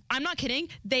I'm not kidding,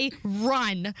 they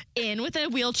run in with a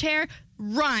wheelchair,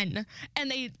 run. And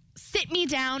they sit me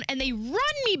down and they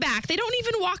run me back. They don't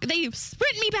even walk. They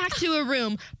sprint me back to a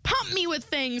room, pump me with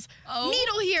things,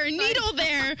 needle here, needle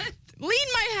there, lean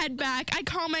my head back. I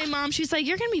call my mom. She's like,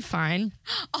 you're going to be fine.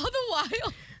 All the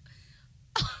while,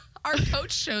 our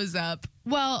coach shows up.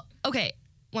 Well, okay.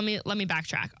 Let me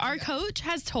backtrack. Our coach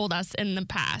has told us in the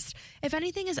past, if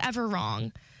anything is ever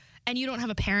wrong and you don't have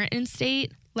a parent in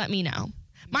state, let me know.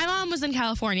 My mom was in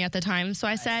California at the time, so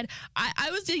I said, I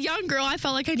was a young girl. I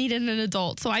felt like I needed an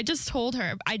adult, so I just told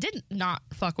her. I did not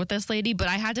fuck with this lady, but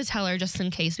I had to tell her just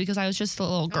in case because I was just a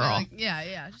little girl. Like,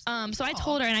 yeah. So I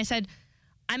told her, and I said,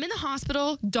 I'm in the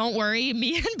hospital. Don't worry.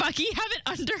 Me and Bucky have it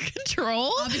under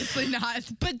control. Obviously not.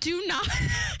 But do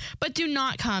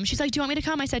not come. She's like, do you want me to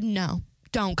come? I said, no.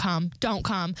 Don't come.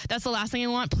 That's the last thing I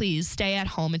want. Please stay at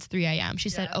home. It's 3 a.m. She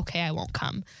said, okay, I won't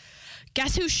come.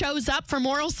 Guess who shows up for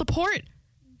moral support?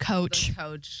 Coach. The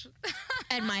coach.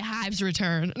 And my hives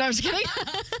return. No, I'm just kidding.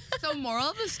 So moral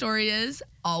of the story is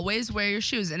always wear your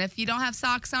shoes. And if you don't have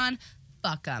socks on,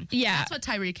 fuck them. Yeah. That's what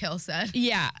Tyreek Hill said.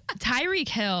 Yeah. Tyreek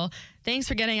Hill. Thanks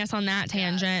for getting us on that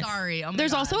tangent. Sorry. Oh my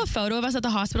There's God. also a photo of us at the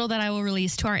hospital that I will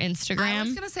release to our Instagram. I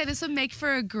was going to say this would make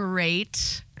for a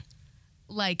great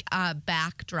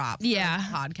backdrop for the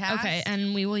podcast. Okay,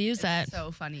 and we will use that.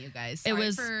 So funny, you guys.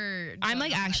 I'm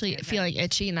like actually feeling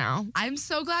itchy now. I'm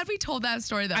so glad we told that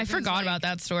story though. I forgot about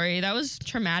that story. That was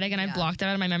traumatic and I blocked it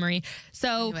out of my memory.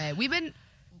 So anyway,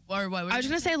 I was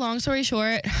gonna say, long story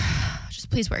short, just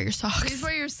please wear your socks. Please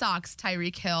wear your socks,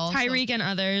 Tyreek Hill. And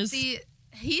others. See,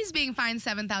 he's being fined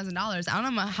 $7,000. I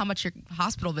don't know how much your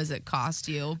hospital visit cost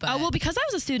you, but well, because I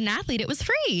was a student athlete, it was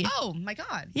free. Oh my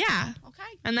God. Yeah. Okay.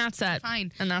 And that's it.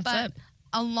 Fine. And that's it.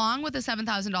 Along with the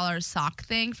 $7,000 sock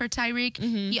thing for Tyreek,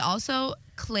 he also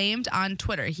claimed on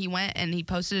Twitter. He went and he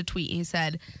posted a tweet. He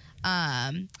said,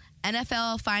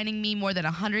 "NFL fining me more than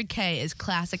 $100K is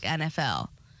classic NFL.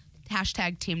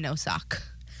 Hashtag team no sock."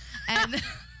 And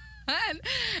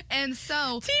and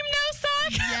so team no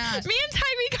sock. Yeah. Me and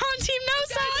Tyreek on team no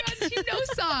sock. Team no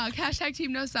sock. Hashtag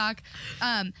team no sock.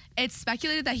 It's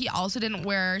speculated that he also didn't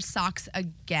wear socks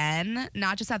again,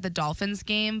 not just at the Dolphins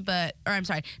game, not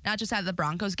just at the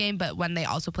Broncos game, but when they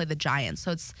also played the Giants.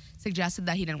 So it's suggested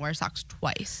that he didn't wear socks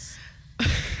twice.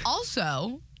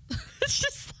 Also, it's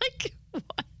just like,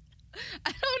 what?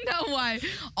 I don't know why.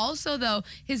 Also, though,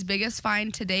 his biggest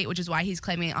fine to date, which is why he's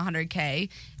claiming $100K,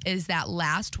 is that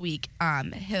last week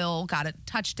Hill got a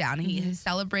touchdown. His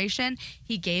celebration,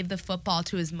 he gave the football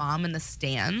to his mom in the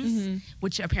stands,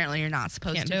 which apparently you're not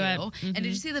supposed to do. And did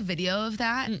you see the video of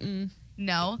that?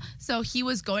 No. So he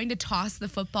was going to toss the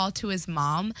football to his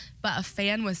mom, but a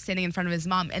fan was standing in front of his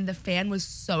mom, and the fan was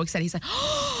so excited. He's like,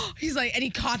 oh, and he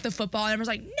caught the football, and everyone's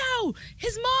like, no,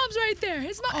 his mom's right there.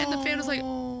 His mom. And the fan was like,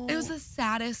 it was the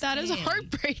saddest That thing. is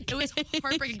heartbreaking. It was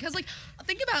heartbreaking. Because,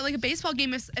 think about it, like a baseball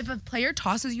game, if a player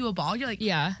tosses you a ball, you're like,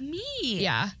 me.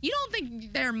 Yeah. You don't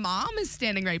think their mom is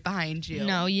standing right behind you.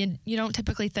 No, you don't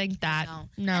typically think that.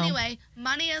 No. Anyway,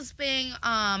 money is being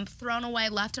thrown away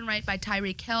left and right by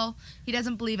Tyreek Hill. He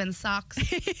doesn't believe in socks.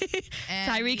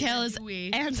 Tyreek Hill is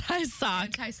anti-sock.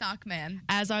 Anti-sock man.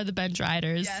 As are the bench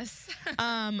riders. Yes.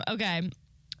 Okay.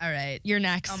 All right. You're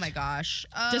next. Oh my gosh.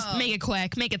 Just make it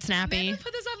quick. Make it snappy. Amanda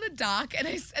put this on the doc,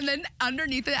 and then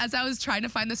underneath it, as I was trying to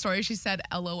find the story, she said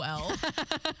LOL.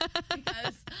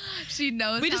 Because she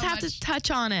knows we just have to touch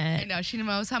on it. I know. She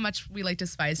knows how much we like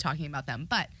despise talking about them.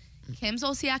 But Kim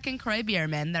Zolciak and Kroy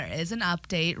Biermann, there is an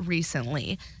update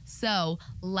recently. So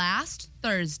last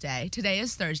Thursday, today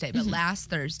is Thursday, but last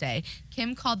Thursday,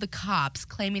 Kim called the cops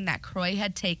claiming that Kroy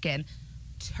had taken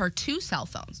her 2 cell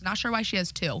phones. Not sure why she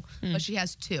has 2, but she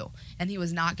has 2, and he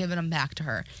was not giving them back to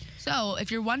her. So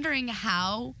if you're wondering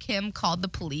how Kim called the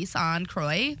police on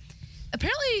Kroy,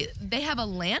 apparently they have a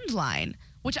landline,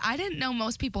 which I didn't know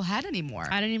most people had anymore.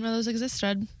 I didn't even know those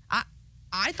existed.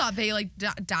 I thought they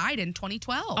died in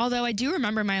 2012. Although I do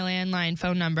remember my landline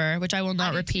phone number, which I will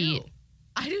not repeat.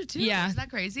 I do too. Yeah. Isn't that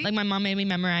crazy? Like my mom made me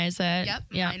memorize it. Yep,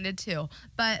 yeah. mine did too.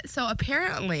 But so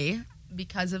apparently,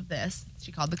 because of this,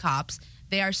 she called the cops.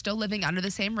 They are still living under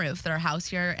the same roof, their house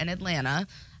here in Atlanta.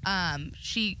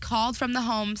 She called from the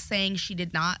home saying she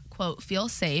did not, quote, feel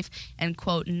safe and,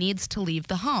 quote, needs to leave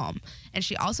the home. And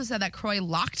she also said that Kroy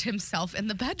locked himself in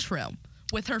the bedroom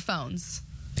with her phones.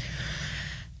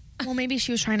 Well, maybe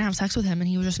she was trying to have sex with him and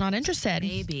he was just not interested.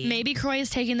 Maybe Kroy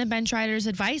is taking the bench rider's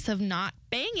advice of not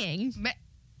banging.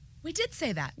 We did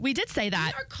say that. We did say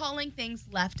that. We are calling things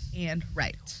left and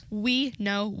right. We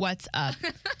know what's up.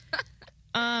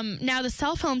 Now the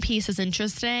cell phone piece is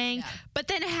interesting, but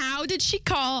then how did she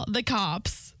call the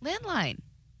cops? Landline.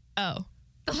 Oh.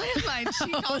 The landline.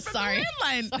 She called from the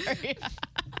landline. Sorry.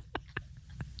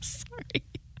 Sorry.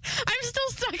 I'm still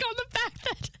stuck on the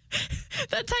fact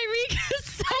that Tyreek is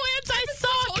so anti-sock.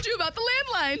 I told you about the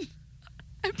landline.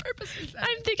 I purposely said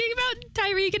I'm thinking about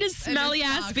Tyreek and his smelly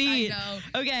ass feet. I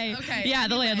know. Okay. Anyway, Yeah,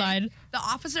 the landline. The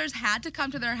officers had to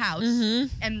come to their house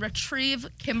and retrieve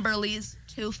Kimberly's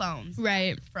 2 phones.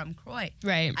 Right. From Kroy.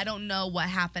 Right. I don't know what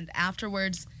happened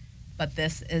afterwards, but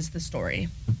this is the story.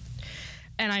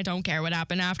 And I don't care what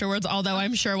happened afterwards, although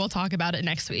I'm sure we'll talk about it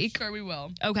next week. Sure we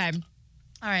will. Okay.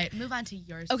 All right, move on to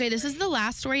yours. Okay, this is the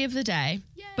last story of the day.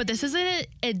 Yay. But this is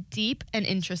a deep and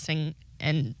interesting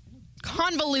and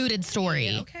convoluted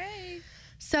story. Okay.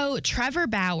 So Trevor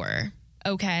Bauer,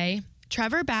 okay?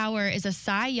 Trevor Bauer is a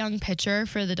Cy Young pitcher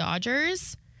for the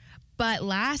Dodgers, but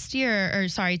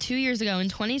 2 years ago in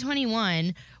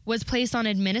 2021 was placed on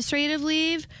administrative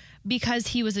leave because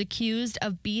he was accused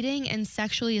of beating and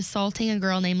sexually assaulting a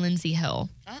girl named Lindsay Hill.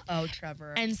 Uh-oh,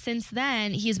 Trevor. And since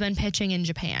then, he's been pitching in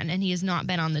Japan, and he has not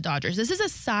been on the Dodgers. This is a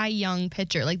Cy Young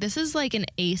pitcher. Like, this is like an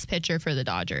ace pitcher for the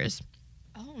Dodgers.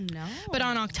 Oh, no. But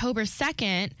on October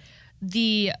 2nd,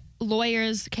 the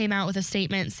lawyers came out with a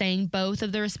statement saying both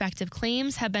of the respective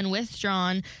claims have been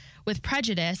withdrawn with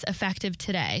prejudice effective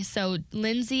today. So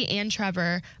Lindsay and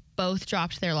Trevor both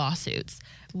dropped their lawsuits.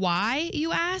 Why,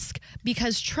 you ask?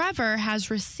 Because Trevor has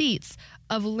receipts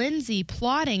of Lindsay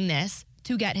plotting this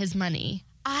to get his money.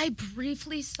 I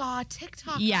briefly saw a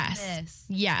TikTok on this.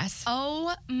 Yes.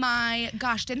 Oh my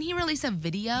gosh. Didn't he release a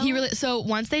video? So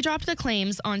once they dropped the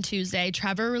claims on Tuesday,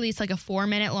 Trevor released like a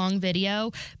 4-minute long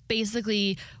video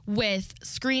basically with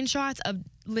screenshots of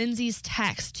Lindsay's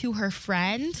text to her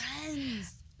friend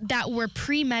that were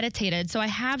premeditated. So I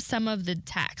have some of the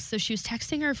texts. So she was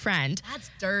texting her friend.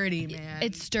 That's dirty, man.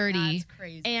 It's dirty. That's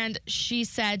crazy. And she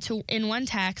said in one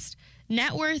text,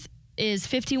 net worth is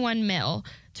 51 mil,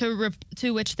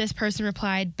 to which this person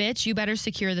replied, bitch, you better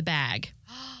secure the bag.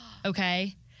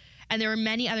 Okay? And there were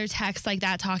many other texts like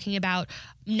that talking about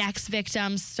next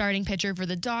victim, starting pitcher for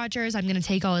the Dodgers. I'm going to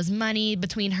take all his money,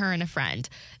 between her and a friend.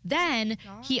 Then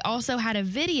he also had a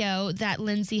video that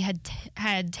Lindsay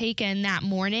had taken that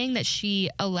morning that she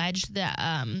alleged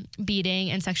the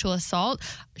beating and sexual assault.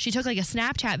 She took like a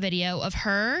Snapchat video of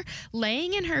her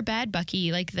laying in her bed,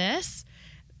 Bucky, like this,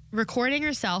 recording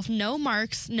herself, no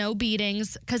marks, no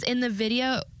beatings. Because in the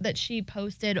video that she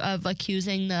posted of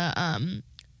accusing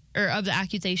of the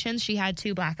accusations, she had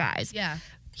 2 black eyes. Yeah.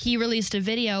 He released a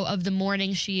video of the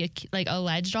morning she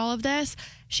alleged all of this.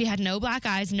 She had no black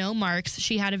eyes, no marks.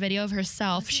 She had a video of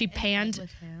herself. She panned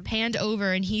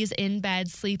over, and he's in bed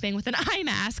sleeping with an eye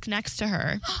mask next to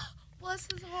her. Bless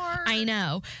his heart. I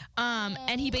know.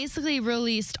 And he basically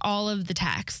released all of the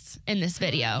texts in this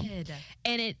video.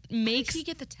 And it makes... How did he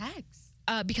get the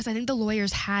text? Because I think the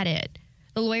lawyers had it.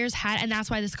 And that's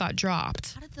why this got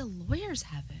dropped. How did the lawyers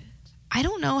have it? I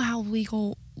don't know how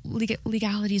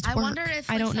legalities work. I wonder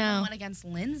if I don't someone know. went against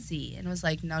Lindsay and was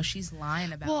like, no, she's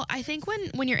lying about it. Well, I think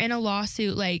when you're in a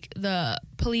lawsuit, like the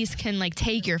police can like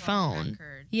take your phone.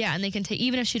 Records. Yeah, and they can take,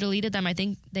 even if she deleted them, I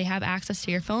think they have access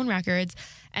to your phone records,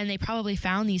 and they probably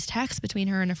found these texts between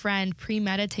her and a friend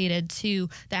premeditated to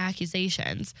the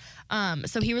accusations.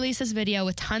 So he released this video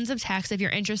with tons of texts. If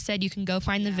you're interested, you can go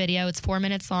find the video. It's 4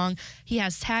 minutes long. He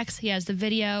has text, he has the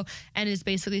video, and is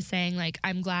basically saying, like,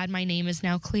 I'm glad my name is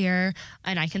now clear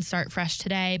and I can start fresh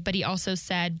today. But he also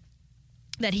said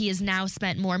that he has now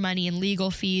spent more money in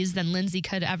legal fees than Lindsay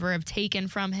could ever have taken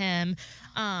from him.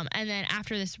 And then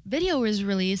after this video was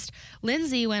released,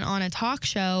 Lindsay went on a talk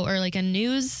show or like a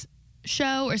news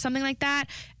show or something like that.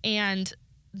 And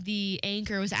the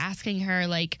anchor was asking her,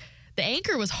 like, the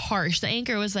anchor was harsh. The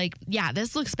anchor was like, yeah,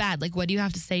 this looks bad. Like, what do you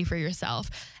have to say for yourself?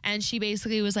 And she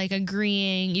basically was like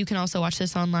agreeing. You can also watch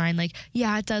this online. Like,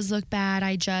 yeah, it does look bad.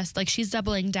 Like, she's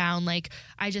doubling down. Like,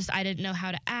 I didn't know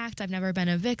how to act. I've never been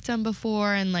a victim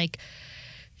before. And like,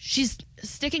 she's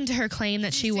sticking to her claim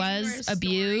that she was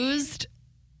abused.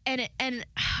 And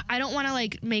I don't want to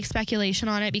like make speculation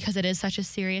on it because it is such a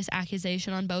serious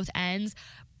accusation on both ends.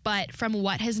 But from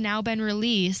what has now been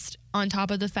released, on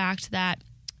top of the fact that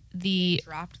they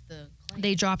dropped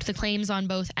the claims on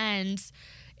both ends,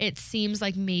 it seems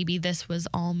like maybe this was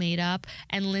all made up,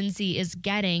 and Lindsay is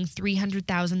getting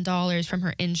 $300,000 from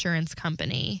her insurance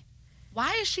company.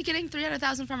 Why is she getting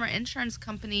 $300,000 from her insurance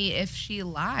company if she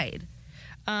lied?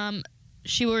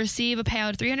 She will receive a payout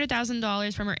of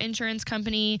 $300,000 from her insurance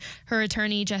company. Her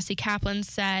attorney, Jesse Kaplan,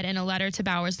 said in a letter to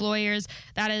Bauer's lawyers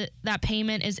that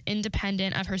payment is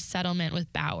independent of her settlement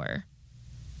with Bauer.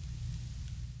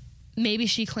 Maybe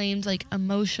she claimed like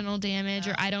emotional damage,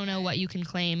 or I don't know what you can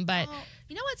claim, but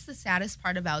you know what's the saddest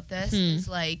part about this is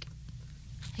like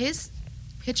his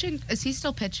pitching. Is he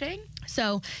still pitching?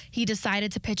 So he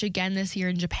decided to pitch again this year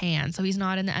in Japan. So he's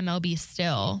not in the MLB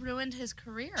still. She ruined his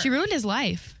career. She ruined his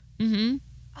life. Mm-hmm.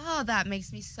 Oh, that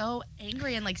makes me so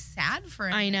angry and like sad for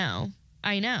him. I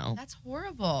know. That's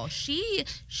horrible. He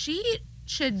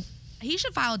should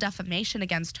file defamation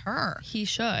against her. He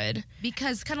should.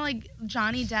 Because kind of like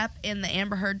Johnny Depp in the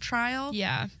Amber Heard trial.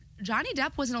 Yeah. Johnny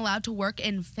Depp wasn't allowed to work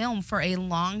in film for a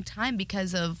long time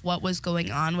because of what was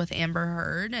going on with Amber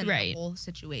Heard and the whole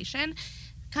situation.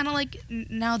 Kind of like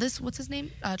now what's his name?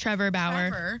 Trevor Bauer.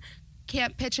 Trevor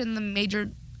can't pitch in the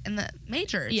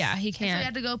majors. Yeah, he can't. And so he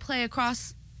had to go play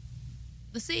across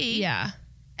the sea. Yeah.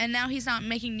 And now he's not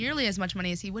making nearly as much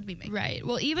money as he would be making. Right.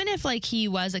 Well, even if like he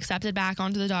was accepted back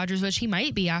onto the Dodgers, which he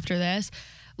might be after this,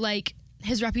 like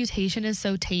his reputation is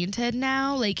so tainted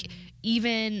now. Like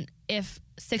even if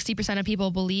 60% of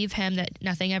people believe him that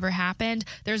nothing ever happened,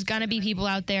 there's gonna be people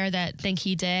out there that think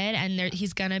he did, and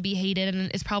he's gonna be hated, and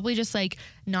it's probably just like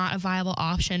not a viable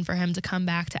option for him to come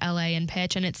back to LA and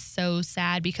pitch. And it's so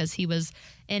sad because he was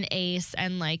an ace,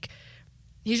 and like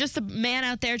he's just a man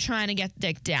out there trying to get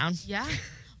dick down. Yeah.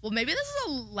 Well, maybe this is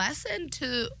a lesson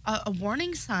to a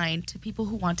warning sign to people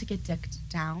who want to get dicked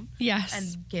down. Yes.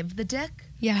 And give the dick.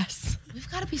 Yes. We've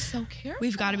got to be so careful.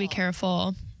 We've got to be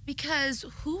careful. Because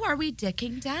who are we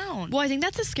dicking down? Well, I think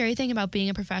that's the scary thing about being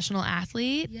a professional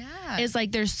athlete. Yeah. Is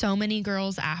like there's so many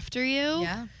girls after you.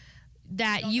 Yeah.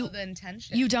 That you don't know the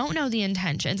intention. You don't know the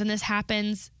intentions. And this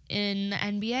happens in the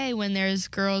NBA when there's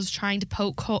girls trying to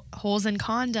poke holes in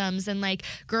condoms, and like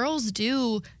girls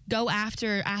do go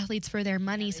after athletes for their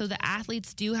money. Yeah, so the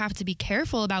athletes do have to be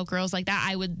careful about girls like that.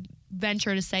 I would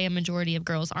venture to say a majority of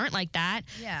girls aren't like that.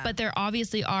 Yeah. But there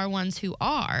obviously are ones who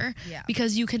are. Yeah.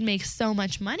 Because you can make so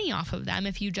much money off of them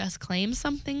if you just claim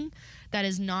something that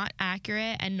is not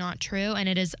accurate and not true, and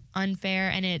it is unfair,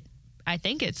 and I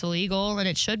think it's illegal, and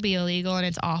it should be illegal, and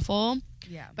it's awful.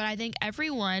 Yeah. But I think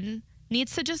everyone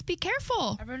needs to just be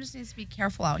careful. Everyone just needs to be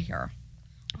careful out here.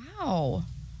 Wow.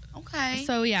 Okay.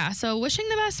 So, yeah. So, wishing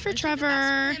the best for Trevor.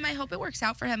 I hope it works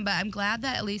out for him, but I'm glad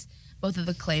that at least both of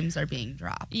the claims are being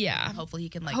dropped. Yeah. And hopefully he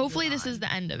can hopefully this is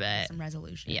the end of it. Some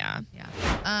resolution. Yeah.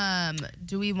 Yeah.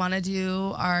 Do we want to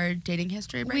do our dating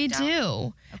history breakdown? We do.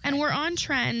 Okay. And we're on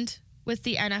trend with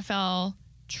the NFL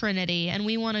Trinity, and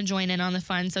we want to join in on the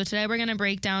fun. So today we're going to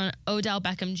break down Odell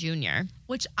Beckham Jr.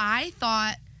 Which I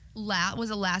thought was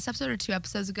the last episode or 2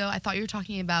 episodes ago. I thought you were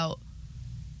talking about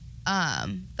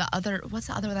what's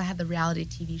the other one that had the reality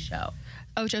TV show?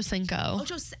 Ocho Cinco.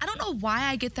 I don't know why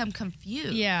I get them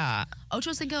confused. Yeah.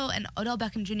 Ocho Cinco and Odell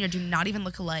Beckham Jr. do not even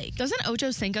look alike. Doesn't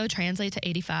Ocho Cinco translate to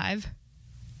 85?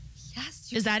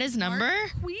 Yes. Is that his number?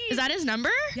 Queen. Is that his number?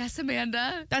 Yes,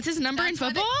 Amanda. That's his number in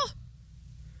football?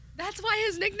 That's why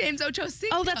his nickname's Ocho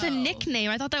Cinco. Oh, that's a nickname.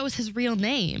 I thought that was his real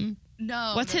name.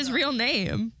 No. What's his real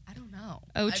name? I don't know.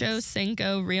 Ocho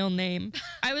Cinco, real name.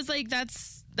 I was like,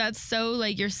 that's That's so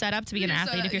like you're set up to be an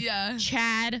athlete if you're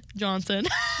Chad Johnson.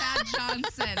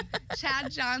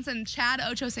 Chad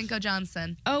Ochocinco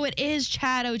Johnson. Oh, it is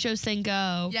Chad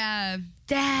Ochocinco. Yeah.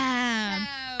 Damn.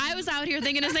 I was out here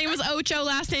thinking his name was Ocho,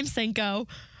 last name Cinco.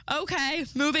 Okay,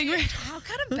 moving. How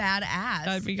kind of badass.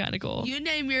 That'd be kind of cool. You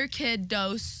name your kid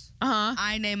Dos.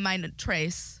 I name mine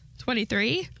Trace.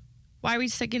 23. Why are we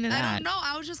sticking to that? I don't know.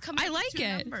 I was just coming. I like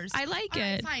it. Numbers. I like All it.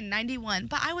 Right, fine, 91.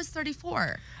 But I was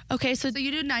 34. Okay, so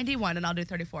you do 91 and I'll do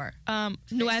 34.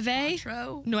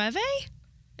 Nueve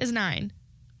is 9.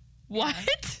 What?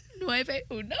 Yeah. Nueve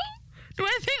uno.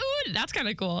 That's kind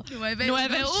of cool. Nueve uno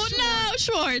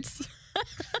Schwartz.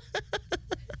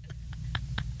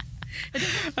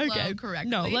 Okay, correct.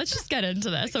 No, let's just get into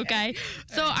this, okay?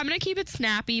 So I'm going to keep it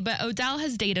snappy, but Odell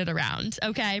has dated around,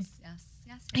 okay? Yes.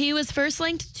 He was first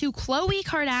linked to Khloe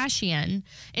Kardashian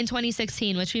in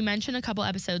 2016, which we mentioned a couple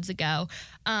episodes ago.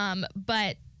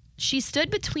 But she stood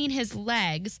between his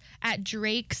legs at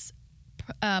Drake's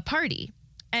party,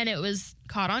 and it was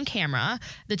caught on camera.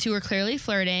 The two were clearly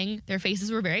flirting. Their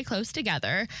faces were very close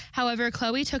together. However,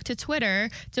 Khloe took to Twitter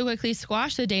to quickly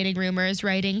squash the dating rumors,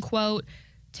 writing, quote,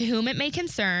 "To whom it may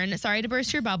concern, sorry to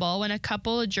burst your bubble. When a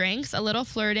couple drinks, a little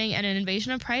flirting, and an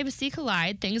invasion of privacy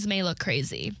collide, things may look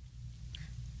crazy."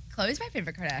 Khloe's my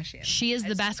favorite Kardashian. She is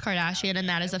the best Kardashian, and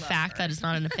that is a fact. That is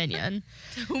not an opinion.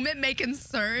 To whom it may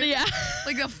concern? Yeah.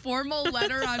 Like a formal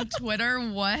letter on Twitter?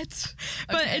 What?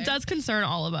 But it does concern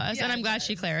all of us, and I'm glad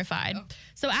she clarified.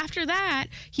 So after that,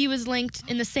 he was linked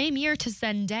in the same year to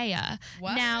Zendaya.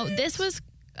 What? Now, this was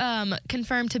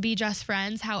confirmed to be just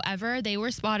friends. However, they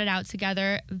were spotted out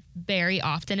together very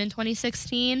often in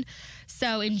 2016.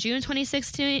 So in June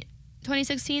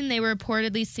 2016, they were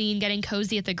reportedly seen getting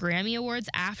cozy at the Grammy Awards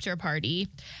after party.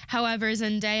 However,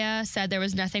 Zendaya said there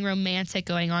was nothing romantic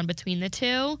going on between the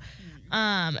two.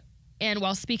 And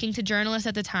while speaking to journalists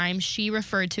at the time, she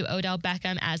referred to Odell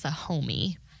Beckham as a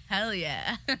homie. Hell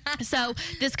yeah. So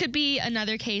this could be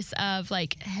another case of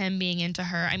like him being into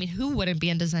her. I mean, who wouldn't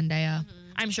be into Zendaya?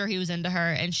 I'm sure he was into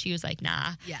her, and she was like,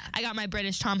 nah. Yeah. I got my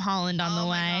British Tom Holland on the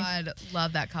way. Oh my God.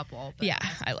 Love that couple. Yeah,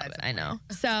 I love it. I know.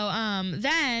 So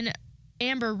then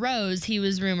Amber Rose, he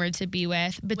was rumored to be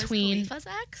with between... Was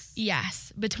Khalifa's ex?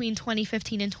 Yes, between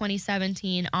 2015 and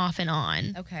 2017, off and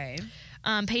on. Okay.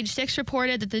 Page Six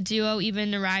reported that the duo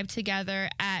even arrived together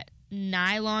at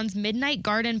Nylon's Midnight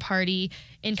Garden Party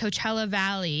in Coachella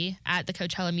Valley at the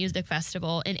Coachella Music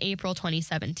Festival in April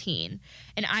 2017.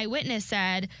 An eyewitness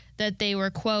said that they were,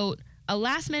 quote, a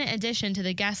last-minute addition to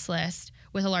the guest list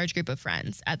with a large group of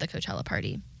friends at the Coachella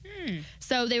party.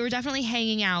 So they were definitely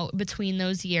hanging out between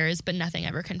those years, but nothing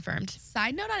ever confirmed.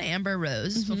 Side note on Amber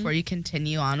Rose, before you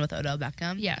continue on with Odell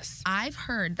Beckham. Yes. I've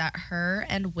heard that her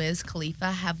and Wiz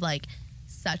Khalifa have like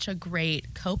such a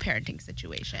great co-parenting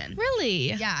situation.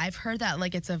 Really? Yeah, I've heard that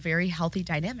like it's a very healthy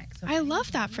dynamic. So I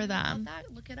love that for them.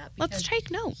 Look it up. Let's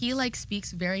take notes. He like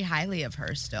speaks very highly of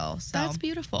her still. So That's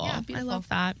beautiful. Yeah, beautiful. I love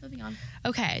that. Moving on.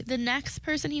 Okay, the next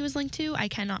person he was linked to, I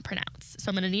cannot pronounce. So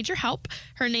I'm going to need your help.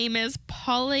 Her name is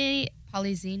Polizini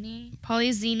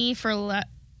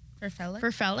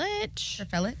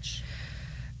Ferfelich.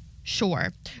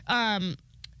 Sure.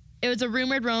 It was a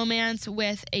rumored romance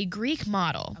with a Greek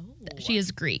model. Oh. She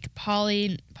is Greek.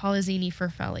 Polizini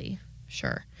Ferfelli.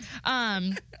 Sure.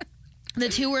 The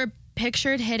two were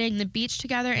pictured hitting the beach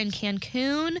together in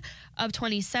Cancun of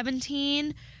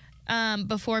 2017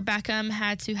 before Beckham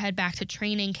had to head back to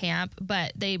training camp,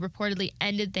 but they reportedly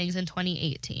ended things in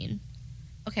 2018.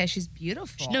 Okay, she's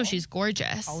beautiful. No, she's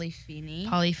gorgeous.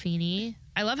 Polypheny.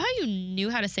 I love how you knew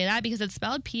how to say that because it's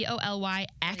spelled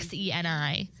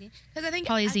Polyxeni. Because I think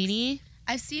Polyzini.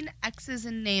 I've seen X's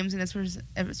in names and it's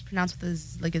pronounced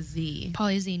with like a Z.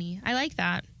 Polyzini. I like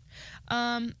that.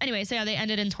 Anyway, so yeah, they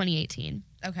ended in 2018.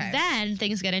 Okay. Then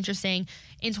things get interesting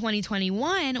in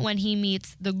 2021 when he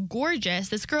meets the gorgeous,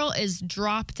 this girl is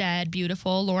drop dead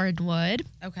beautiful, Lauren Wood.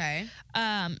 Okay.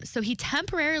 So he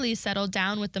temporarily settled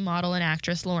down with the model and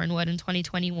actress Lauren Wood in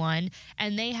 2021,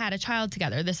 and they had a child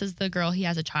together. This is the girl he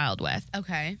has a child with.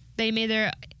 Okay. They made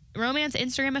their romance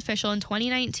Instagram official in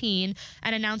 2019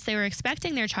 and announced they were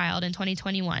expecting their child in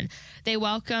 2021. They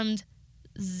welcomed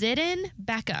Zidane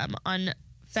Beckham on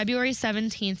February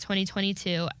 17th,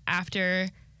 2022,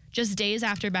 just days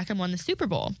after Beckham won the Super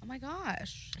Bowl. Oh my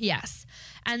gosh. Yes.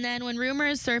 And then when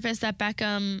rumors surfaced that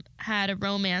Beckham had a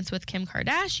romance with Kim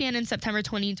Kardashian in September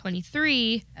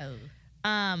 2023,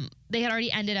 they had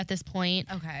already ended at this point.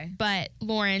 Okay. But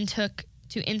Lauren took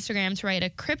to Instagram to write a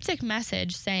cryptic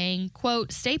message saying,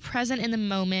 quote, staying present in the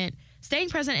moment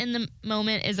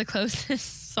is the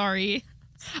closest. Sorry.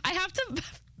 I have to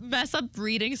mess up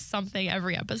reading something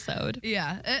every episode.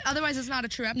 Yeah. Otherwise, it's not a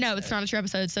true episode. No, it's not a true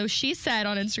episode. So she said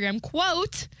on Instagram,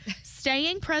 quote,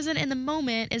 "Staying present in the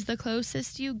moment is the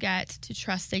closest you get to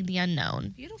trusting the unknown."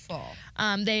 Beautiful.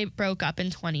 They broke up in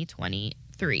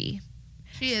 2023.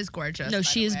 She is gorgeous. No,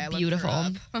 she is beautiful.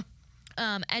 Up.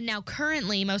 And now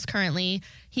most currently,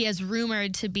 he is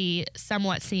rumored to be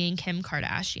somewhat seeing Kim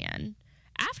Kardashian.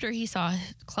 After he saw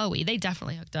Khloe, they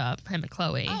definitely hooked up, him and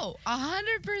Khloe. Oh,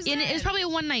 100%. And it was probably a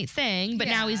one-night thing, but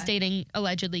now he's dating,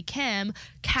 allegedly, Kim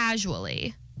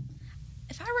casually.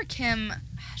 If I were Kim,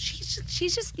 she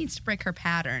just needs to break her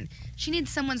pattern. She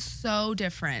needs someone so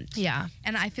different. Yeah.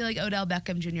 And I feel like Odell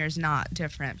Beckham Jr. is not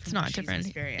different. It's not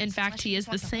different. In fact, he is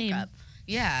the same.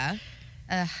 Yeah.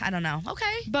 I don't know.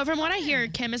 Okay. But from what I hear,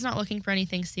 Kim is not looking for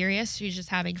anything serious. She's just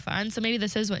having fun. So maybe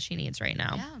this is what she needs right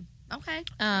now. Yeah. Okay.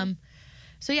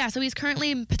 So he's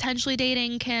currently potentially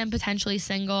dating Kim, potentially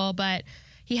single, but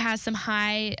he has some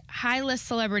high list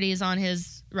celebrities on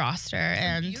his roster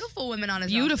and beautiful women on his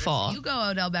beautiful. roster. You go,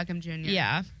 Odell Beckham Jr.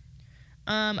 Yeah.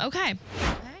 Okay.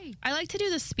 I like to do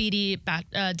the speedy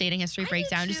dating history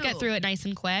breakdown. Just get through it nice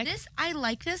and quick. I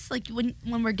like this. Like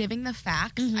when we're giving the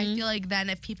facts, I feel like then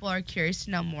if people are curious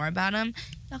to know more about them,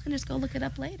 y'all can just go look it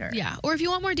up later. Yeah. Or if you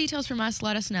want more details from us,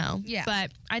 let us know. Yeah.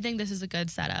 But I think this is a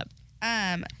good setup.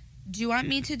 Do you want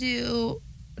me to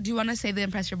do you want to save the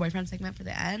Impress Your Boyfriend segment for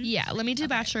the end? Yeah, let me do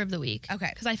Bachelor of the Week. Okay.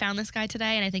 Because I found this guy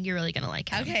today, and I think you're really going to like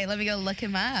him. Okay, let me go look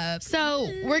him up. So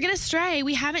we're going to stray.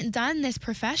 We haven't done this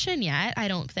profession yet, I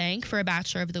don't think, for a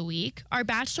Bachelor of the Week. Our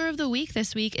Bachelor of the Week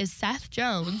this week is Seth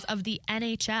Jones of the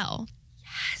NHL.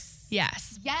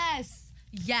 Yes.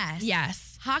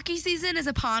 Hockey season is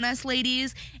upon us,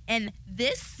 ladies. And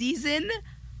this season,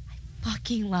 I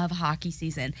fucking love hockey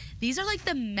season. These are like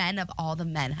the men of all the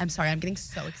men. I'm sorry, I'm getting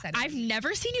so excited. I've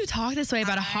never seen you talk this way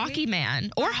about a hockey man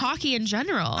or hockey in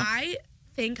general. I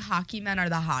think hockey men are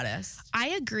the hottest. I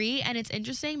agree, and it's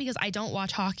interesting because I don't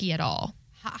watch hockey at all.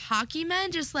 Hockey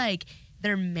men just like,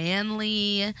 they're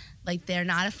manly, like they're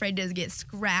not afraid to get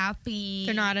scrappy.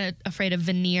 They're not afraid of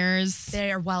veneers.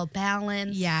 They're well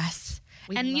balanced. Yes.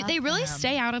 They really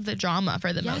stay out of the drama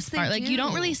for the most part. Like you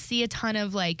don't really see a ton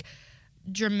of like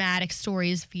dramatic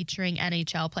stories featuring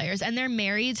NHL players, and they're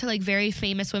married to like very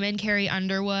famous women. Carrie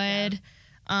Underwood.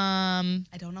 I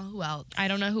don't know who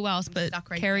else. But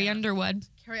Carrie Underwood.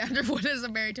 Carrie Underwood is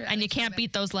married to, and you can't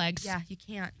beat those legs. Yeah, you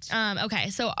can't. Okay,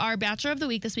 so our Bachelor of the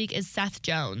Week this week is Seth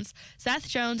Jones. Seth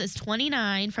Jones is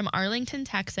 29 from Arlington,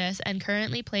 Texas, and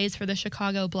currently plays for the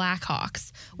Chicago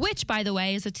Blackhawks, which, by the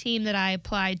way, is a team that I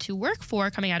applied to work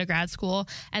for coming out of grad school,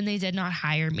 and they did not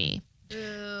hire me.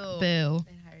 Boo.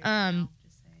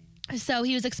 So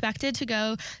he was expected to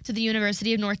go to the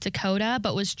University of North Dakota,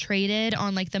 but was traded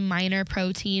on like the minor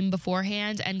pro team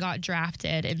beforehand and got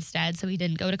drafted instead. So he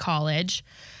didn't go to college.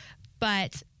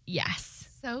 But yes.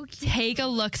 So cute. Take a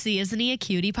look-see. Isn't he a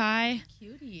cutie pie?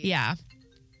 Cutie. Yeah.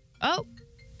 Oh.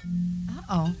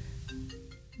 Uh-oh.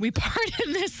 We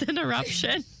pardon this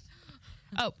interruption.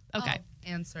 Oh, okay.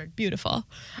 Answered. Beautiful.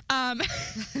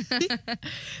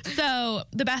 So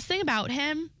the best thing about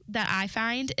him that I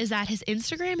find is that his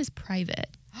Instagram is private,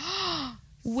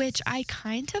 which I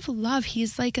kind of love.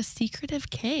 He's like a secretive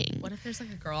king. What if there's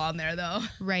like a girl on there though?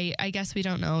 Right. I guess we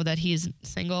don't know that he's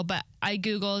single, but I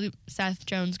Googled Seth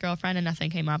Jones' girlfriend and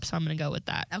nothing came up, so I'm going to go with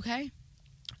that. Okay.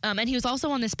 And he was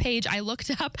also on this page. I looked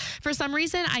up, for some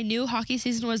reason, I knew hockey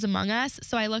season was among us,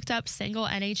 so I looked up single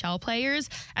NHL players,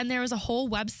 and there was a whole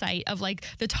website of like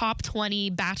the top 20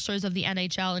 bachelors of the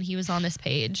NHL, and he was on this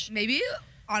page. Maybe,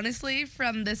 honestly,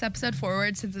 from this episode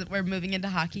forward, since we're moving into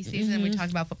hockey season and we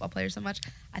talk about football players so much,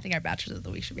 I think our bachelors of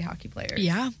the week should be hockey players.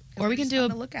 Yeah. Or we can do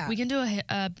a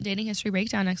a dating history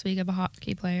breakdown next week of a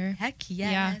hockey player. Heck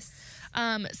yes.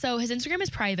 So his Instagram is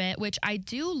private, which I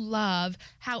do love.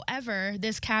 However,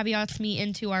 this caveats me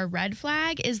into our red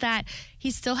flag is that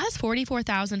he still has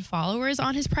 44,000 followers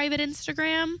on his private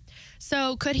Instagram.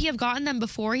 So could he have gotten them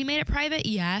before he made it private?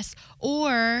 Yes.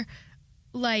 Or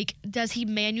like, does he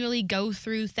manually go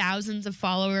through thousands of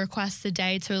follower requests a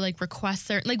day to like request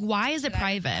certain, like, why is it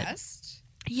private?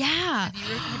 Yeah.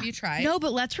 Have you tried? No,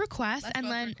 but let's request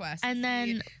request and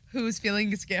then whose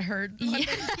feelings get hurt when he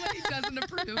doesn't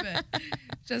approve it,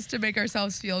 just to make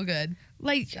ourselves feel good.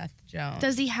 Like, Seth Jones.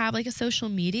 Does he have like a social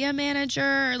media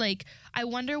manager? Like, I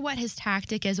wonder what his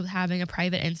tactic is with having a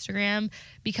private Instagram,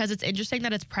 because it's interesting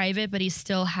that it's private, but he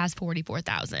still has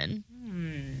 44,000.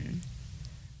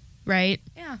 right?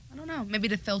 Yeah, I don't know. Maybe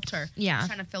to filter. Yeah. Just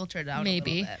trying to filter it out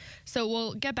Maybe. a little bit. So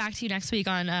we'll get back to you next week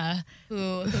on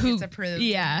Who gets approved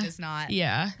yeah. and who does not.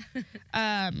 Yeah.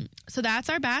 So that's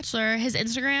our Bachelor. His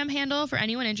Instagram handle for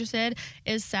anyone interested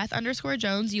is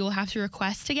Seth_Jones. You will have to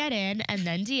request to get in and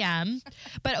then DM.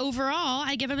 But overall,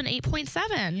 I give him an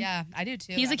 8.7. Yeah, I do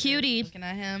too. He's a After cutie. Looking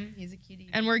at him, he's a cutie.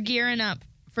 And we're gearing up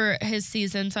for his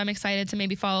season, so I'm excited to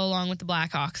maybe follow along with the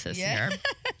Blackhawks this year.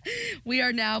 We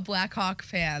are now Blackhawk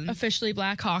fans. Officially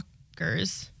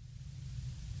Blackhawkers.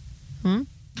 My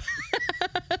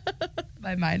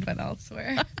mind went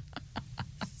elsewhere.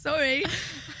 Sorry.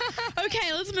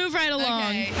 Okay, let's move right along.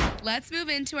 Okay, let's move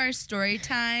into our story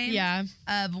time. Yeah.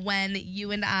 Of when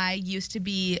you and I used to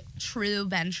be true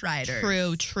bench riders.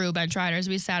 True bench riders.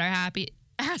 We sat our happy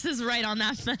asses right on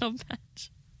that metal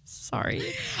bench. Sorry.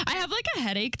 I have like a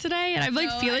headache today and I'm like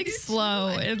feeling slow.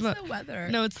 It's the weather.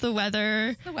 No, it's the weather.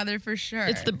 It's the weather for sure.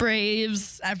 It's the Braves.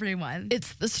 It's everyone.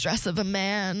 It's the stress of a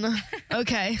man.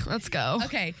 Okay, let's go.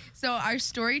 Okay, so our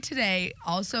story today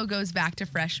also goes back to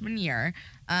freshman year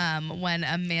when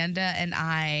Amanda and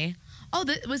I... Oh,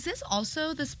 was this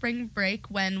also the spring break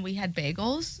when we had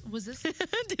bagels? Was this?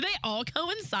 Did they all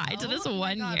coincide to this Oh my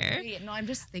one God, year? wait, no, I'm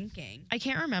just thinking. I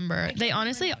can't remember. They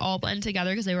honestly all blend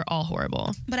together because they were all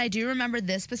horrible. But I do remember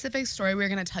this specific story we're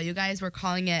going to tell you guys. We're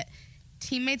calling it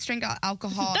Teammates Drink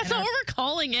Alcohol. That's not what we're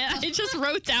calling it. I just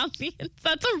wrote down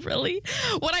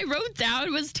what I wrote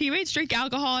down was teammates drink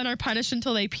alcohol and are punished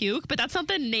until they puke, but that's not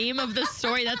the name of the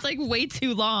story. That's like way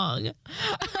too long.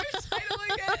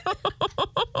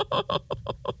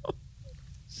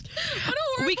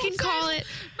 We can call it.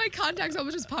 My contacts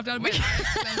almost just popped out of my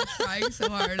eyes. I was trying so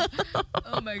hard.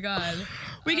 Oh my God.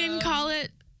 We can call it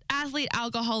athlete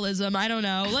alcoholism. I don't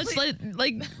know. Let's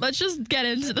just get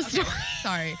into the story.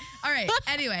 Sorry. All right.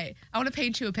 Anyway, I want to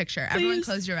paint you a picture. Everyone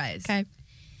close your eyes. Okay.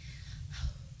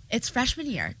 It's freshman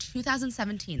year,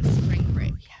 2017, spring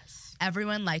break. Yes.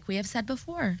 Everyone, like we have said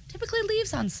before, typically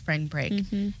leaves on spring break.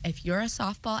 Mm-hmm. If you're a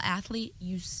softball athlete,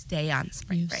 you stay on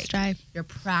spring break. Stay. You're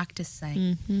practicing.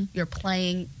 Mm-hmm. You're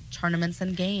playing tournaments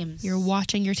and games. You're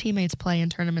watching your teammates play in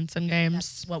tournaments and games.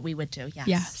 That's what we would do, yes.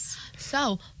 Yes.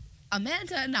 So,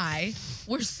 Amanda and I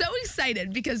were so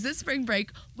excited because this spring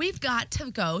break, we've got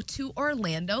to go to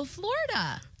Orlando,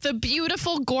 Florida. The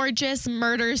beautiful, gorgeous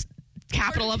murders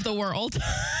capital of the world.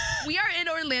 We are in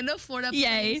Orlando, Florida,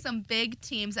 playing some big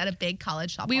teams at a big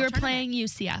college softball We were tournament. playing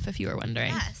UCF, if you were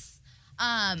wondering. Yes.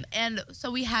 And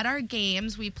so we had our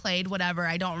games. We played whatever.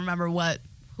 I don't remember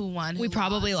who won. We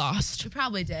probably lost. We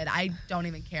probably did. I don't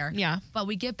even care. Yeah. But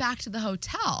we get back to the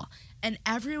hotel, and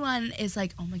everyone is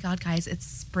like, oh my God, guys, it's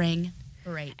spring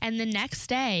break. And the next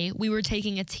day, we were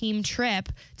taking a team trip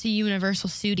to Universal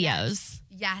Studios.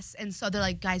 Yes. And so they're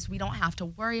like, guys, we don't have to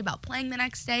worry about playing the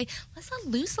next day. Let's let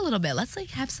loose a little bit. Let's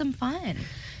have some fun.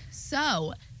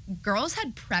 So girls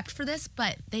had prepped for this,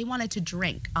 but they wanted to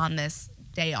drink on this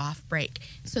day off break.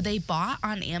 So they bought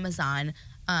on Amazon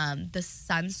the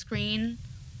sunscreen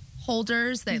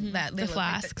holders that The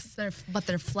flasks. but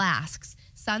they're flasks.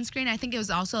 Sunscreen, I think it was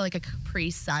also like a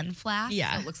Capri Sun flask.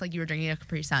 Yeah. So it looks like you were drinking a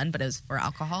Capri Sun, but it was for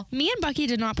alcohol. Me and Bucky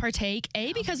did not partake,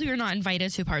 because we were not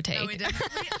invited to partake. No, we didn't.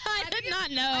 I did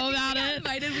not know about it.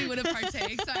 Invited, we would have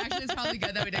partaked. So actually, it's probably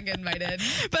good that we didn't get invited.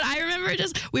 But I remember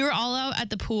we were all out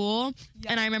at the pool,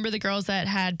 and I remember the girls that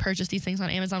had purchased these things on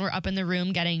Amazon were up in the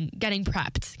room getting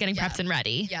prepped and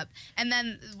ready. Yep. And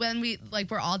then when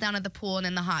we're all down at the pool and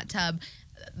in the hot tub,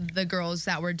 the girls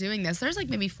that were doing this, there's like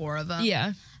maybe 4 of them.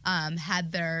 Yeah.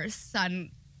 Had their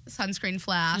sunscreen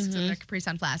flasks and their Capri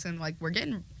Sun flasks, and we're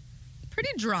getting pretty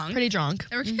drunk. They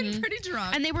were getting pretty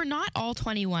drunk. And they were not all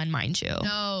 21, mind you.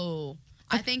 No.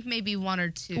 I think maybe 1 or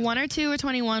 2. 1 or 2 were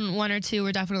 21, 1 or 2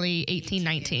 were definitely 18,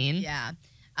 19. Yeah.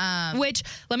 Which,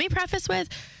 let me preface with,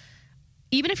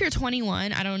 even if you're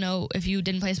 21, I don't know if you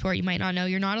didn't play sport, you might not know,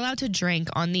 you're not allowed to drink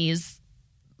on these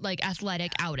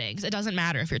athletic outings. It doesn't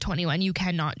matter if you're 21, you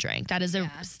cannot drink. That is a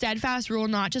steadfast rule,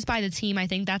 not just by the team. I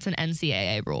think that's an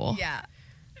NCAA rule. Yeah.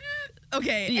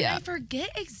 Okay. Yeah. And I forget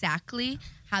exactly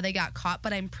how they got caught,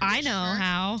 but I'm pretty sure. I know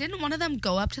how. Didn't one of them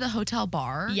go up to the hotel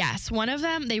bar? Yes. One of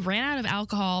them, they ran out of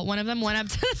alcohol. One of them went up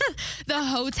to the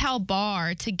hotel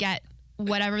bar to get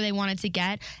whatever they wanted to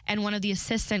get, and one of the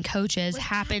assistant coaches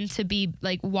happened to be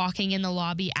walking in the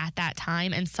lobby at that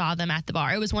time and saw them at the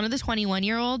bar. It was one of the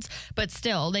 21-year-olds, but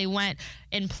still they went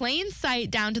in plain sight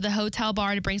down to the hotel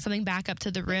bar to bring something back up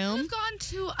to the room. We've gone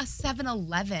to a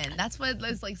 7-Eleven. That's what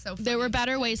is like so funny. There were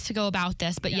better ways to go about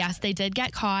this, but yes, they did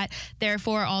get caught.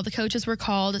 Therefore, all the coaches were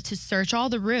called to search all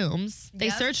the rooms. They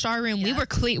searched our room. We were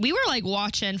we were like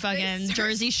watching fucking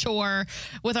Jersey Shore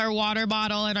with our water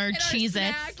bottle and our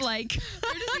Cheez-Its. Like,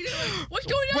 what's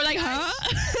going on? We're like, huh?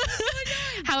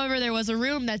 However, there was a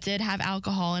room that did have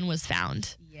alcohol and was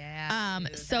found. Yeah.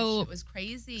 So it was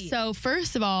crazy. So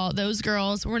first of all, those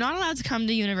girls were not allowed to come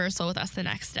to Universal with us the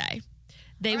next day.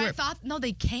 They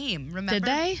came. Remember? Did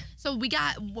they? So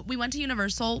we went to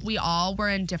Universal. We all were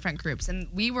in different groups, and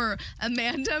we were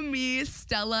Amanda, me,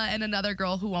 Stella, and another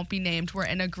girl who won't be named were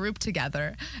in a group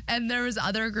together. And there was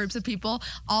other groups of people.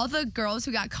 All the girls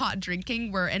who got caught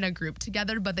drinking were in a group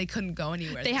together, but they couldn't go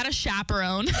anywhere. They had a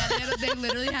chaperone. Yeah, they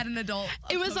literally had an adult.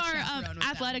 It was our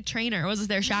athletic trainer. Was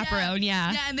their chaperone?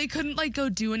 Yeah. Yeah, and they couldn't like go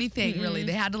do anything really.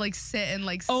 They had to like sit and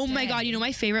like. Oh my God! You know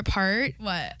my favorite part?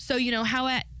 What? So you know how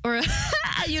at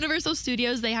Universal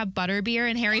Studios they have butterbeer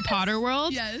in Harry Potter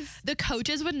World? Yes. The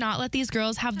coaches would not let these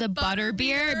girls have the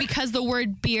butterbeer because the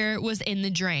word beer was in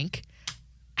the drink.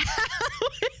 How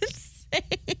insane.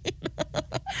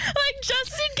 Like,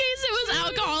 just in case it was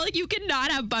alcoholic, you could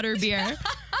not have butterbeer.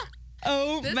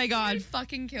 Oh my God. This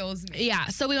fucking kills me. Yeah.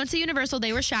 So we went to Universal.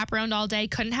 They were chaperoned all day.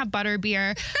 Couldn't have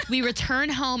butterbeer. We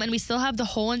returned home and we still have the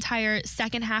whole entire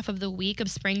second half of the week of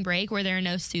spring break where there are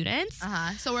no students.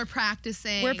 So we're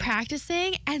practicing.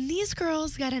 And these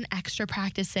girls got an extra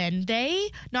practice in.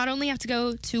 They not only have to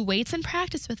go to weights and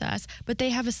practice with us, but they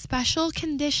have a special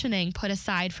conditioning put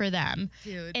aside for them.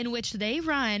 Dude. In which they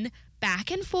run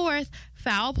back and forth,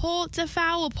 foul pole to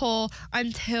foul pole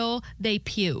until they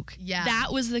puke. Yeah. That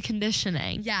was the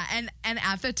conditioning. Yeah, and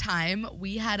at the time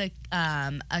we had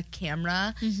a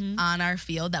camera on our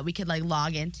field that we could like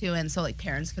log into, and so like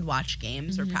parents could watch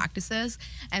games or practices.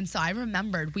 And so I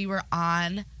remembered we were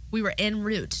en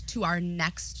route to our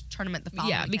next tournament the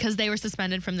following week. Because they were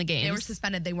suspended from the games. They were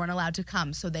suspended. They weren't allowed to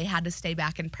come. So they had to stay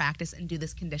back and practice and do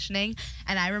this conditioning.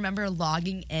 And I remember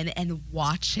logging in and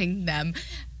watching them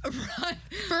run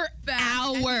for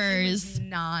hours.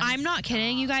 I'm not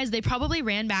kidding, you guys. They probably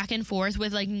ran back and forth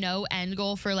with like no end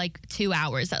goal for like 2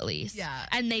 hours at least. Yeah.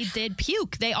 And they did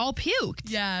puke. They all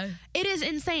puked. Yeah. It is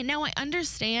insane. Now I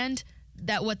understand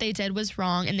that what they did was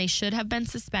wrong and they should have been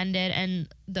suspended and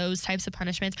those types of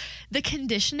punishments. The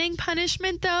conditioning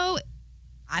punishment, though,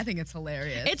 I think it's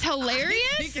hilarious. It's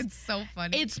hilarious. I think it's so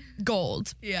funny. It's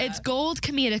gold. Yeah. It's gold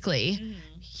comedically.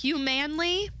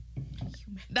 Humanely.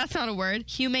 That's not a word.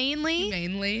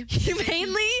 Humanely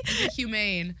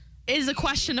humane is a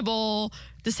questionable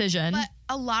decision. But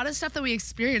a lot of stuff that we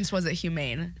experienced wasn't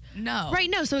humane. No. Right,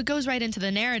 no. So it goes right into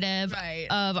the narrative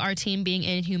of our team being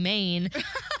inhumane.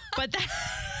 But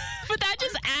that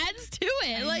just adds to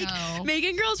it.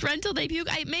 Making girls run till they puke.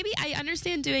 I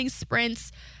understand doing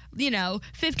sprints,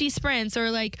 50 sprints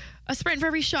or like a sprint for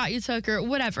every shot you took or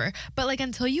whatever. But like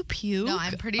until you puke. No,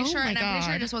 I'm pretty sure. And I'm pretty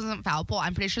sure it just wasn't foul pole.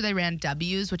 I'm pretty sure they ran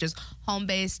W's, which is home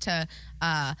base to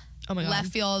left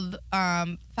field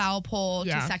foul pole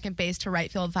to second base to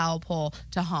right field foul pole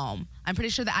to home. I'm pretty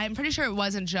sure it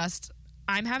wasn't just.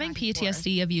 I'm having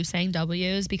PTSD of you saying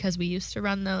W's because we used to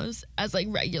run those as like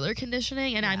regular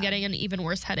conditioning and I'm getting an even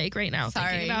worse headache right now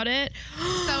thinking about it.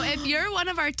 So if you're one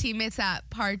of our teammates that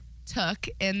partook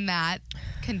in that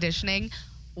conditioning,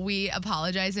 we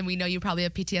apologize and we know you probably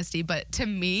have PTSD, but to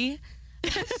me,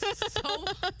 it's so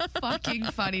fucking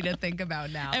funny to think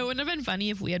about now. It wouldn't have been funny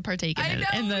if we had partaken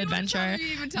in the adventure.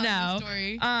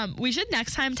 We should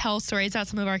next time tell stories about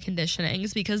some of our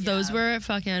conditionings because those were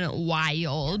fucking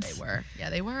wild.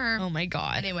 Yeah, they were. Oh my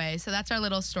God. Anyway, so that's our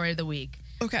little story of the week.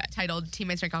 Okay. Titled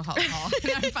Teammates Drink Alcohol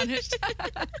and are punished.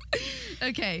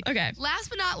 Okay. Last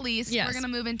but not least, we're going to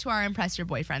move into our Impress Your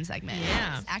Boyfriend segment.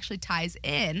 Yeah. This actually ties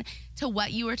in to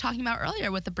what you were talking about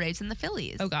earlier with the Braves and the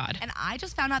Phillies. Oh, God. And I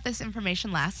just found out this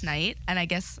information last night, and I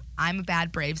guess I'm a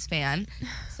bad Braves fan.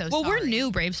 So we're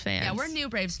new Braves fans. Yeah, we're new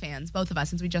Braves fans, both of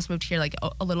us, since we just moved here like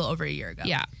a little over a year ago.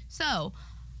 Yeah. So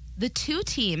the two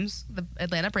teams, the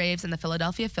Atlanta Braves and the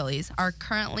Philadelphia Phillies, are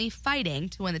currently fighting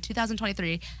to win the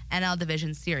 2023 NL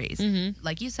Division Series.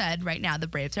 Like you said, right now the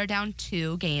Braves are down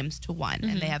 2-1,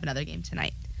 and they have another game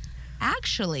tonight.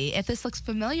 Actually, if this looks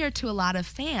familiar to a lot of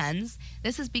fans,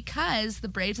 this is because the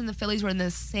Braves and the Phillies were in the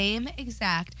same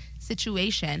exact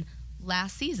situation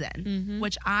last season,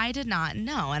 which I did not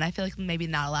know, and I feel like maybe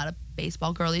not a lot of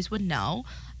baseball girlies would know.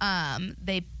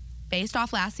 They faced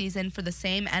off last season for the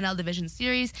same NL Division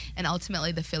Series, and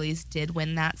ultimately the Phillies did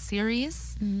win that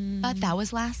series, but that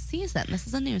was last season. This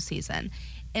is a new season.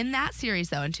 In that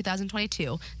series, though, in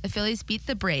 2022, the Phillies beat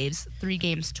the Braves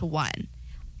 3-1.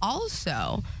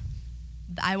 Also,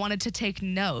 I wanted to take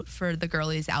note for the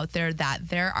girlies out there that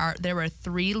there were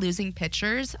 3 losing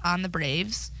pitchers on the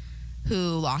Braves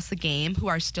who lost the game, who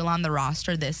are still on the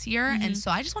roster this year. Mm-hmm. And so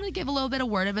I just wanted to give a little bit of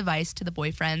word of advice to the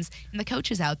boyfriends and the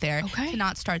coaches out there to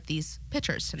not start these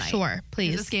pitchers tonight. Sure,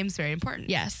 please. This game's very important.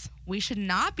 Yes. We should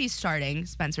not be starting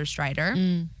Spencer Strider,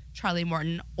 Charlie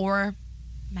Morton, or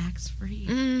Max Fried.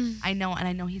 I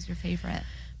know he's your favorite.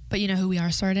 But you know who we are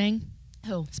starting?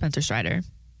 Who? Spencer Strider.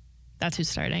 That's who's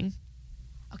starting.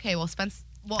 Okay, well, you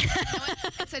know what?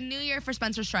 It's a new year for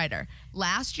Spencer Strider.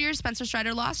 Last year, Spencer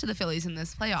Strider lost to the Phillies in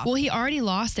this playoff. Well, he already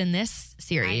lost in this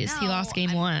series. He lost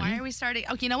game 1. Why are we starting?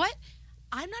 Okay, you know what?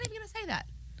 I'm not even going to say that.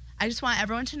 I just want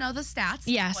everyone to know the stats.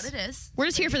 Yes. What it is. We're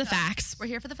just here for the facts. We're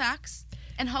here for the facts.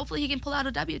 And hopefully he can pull out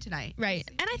a W tonight. Right.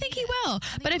 And I think he will.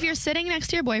 But if you're sitting next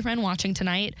to your boyfriend watching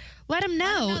tonight, let him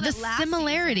know the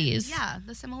similarities.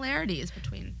 The similarities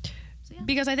between. So, yeah.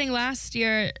 Because I think last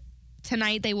year,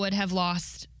 tonight, they would have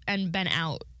lost and been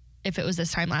out if it was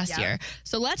this time last year.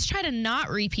 So let's try to not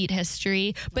repeat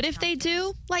history. But if they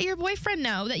do, let your boyfriend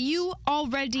know that you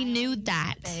already knew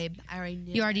that. Babe, I already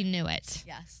knew You already knew it.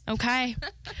 Yes. Okay.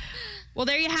 Well,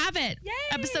 there you have it. Yay!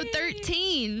 Episode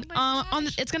 13.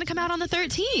 It's going to come out on the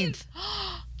 13th.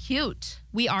 Cute.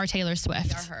 We are Taylor Swift.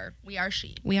 We are her. We are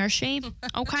she. We are she.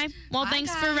 Okay. Well, Bye,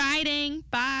 thanks for riding.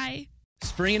 Bye.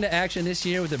 Spring into action this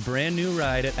year with a brand new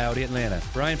ride at Audi Atlanta.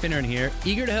 Brian Finneran here,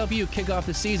 eager to help you kick off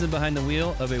the season behind the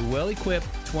wheel of a well-equipped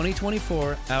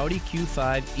 2024 Audi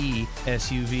Q5e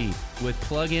SUV with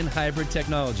plug-in hybrid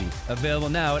technology. Available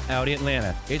now at Audi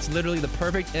Atlanta. It's literally the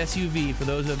perfect SUV for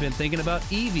those who have been thinking about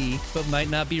EV but might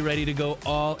not be ready to go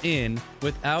all in.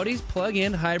 With Audi's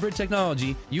plug-in hybrid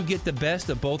technology, you get the best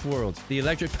of both worlds. The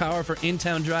electric power for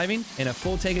in-town driving and a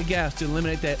full tank of gas to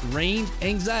eliminate that range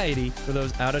anxiety for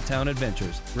those out-of-town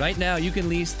adventures. Right now, you can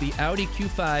lease the Audi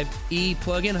Q5e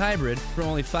plug-in hybrid for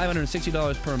only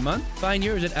 $560 per month. Find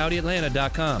yours at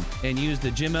AudiAtlanta.com and use the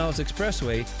Jim Ellis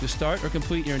Expressway to start or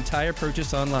complete your entire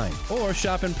purchase online. Or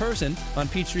shop in person on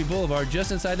Peachtree Boulevard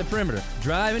just inside the perimeter.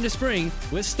 Drive into spring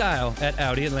with style at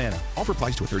Audi Atlanta. Offer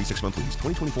applies to a 36-month lease.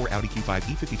 2024 Audi Q5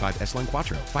 E55 S-Line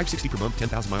Quattro. $560 per month,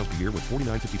 10,000 miles per year with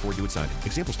 $49.54 due at signing.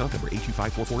 Example stock number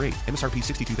A25448. MSRP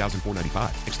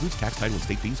 $62,495. Excludes tax, title, and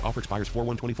state fees. Offer expires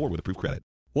 4/1/24 with approved credit.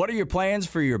 What are your plans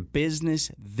for your business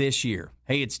this year?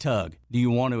 Hey, it's Tug. Do you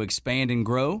want to expand and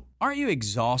grow? Aren't you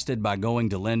exhausted by going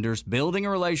to lenders, building a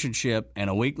relationship, and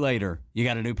a week later, you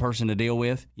got a new person to deal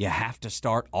with? You have to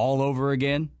start all over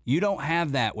again? You don't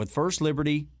have that with First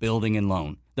Liberty Building and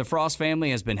Loan. The Frost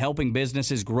family has been helping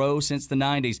businesses grow since the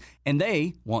 90s, and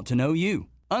they want to know you.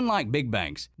 Unlike big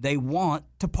banks, they want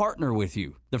to partner with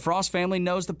you. The Frost family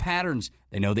knows the patterns.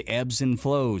 They know the ebbs and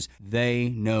flows. They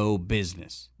know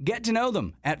business. Get to know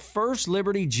them at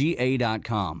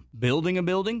FirstLibertyGA.com. Building a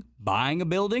building, buying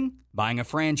a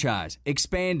franchise,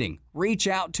 expanding. Reach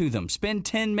out to them. Spend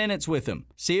 10 minutes with them.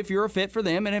 See if you're a fit for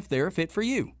them and if they're a fit for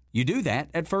you. You do that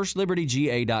at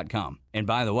FirstLibertyGA.com. And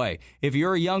by the way, if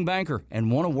you're a young banker and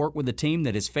want to work with a team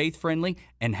that is faith-friendly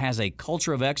and has a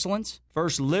culture of excellence,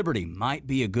 First Liberty might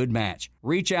be a good match.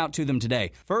 Reach out to them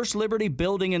today. First Liberty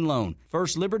Building and Loan.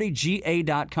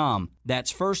 FirstLibertyGA.com.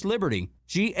 That's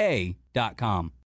FirstLibertyGA.com.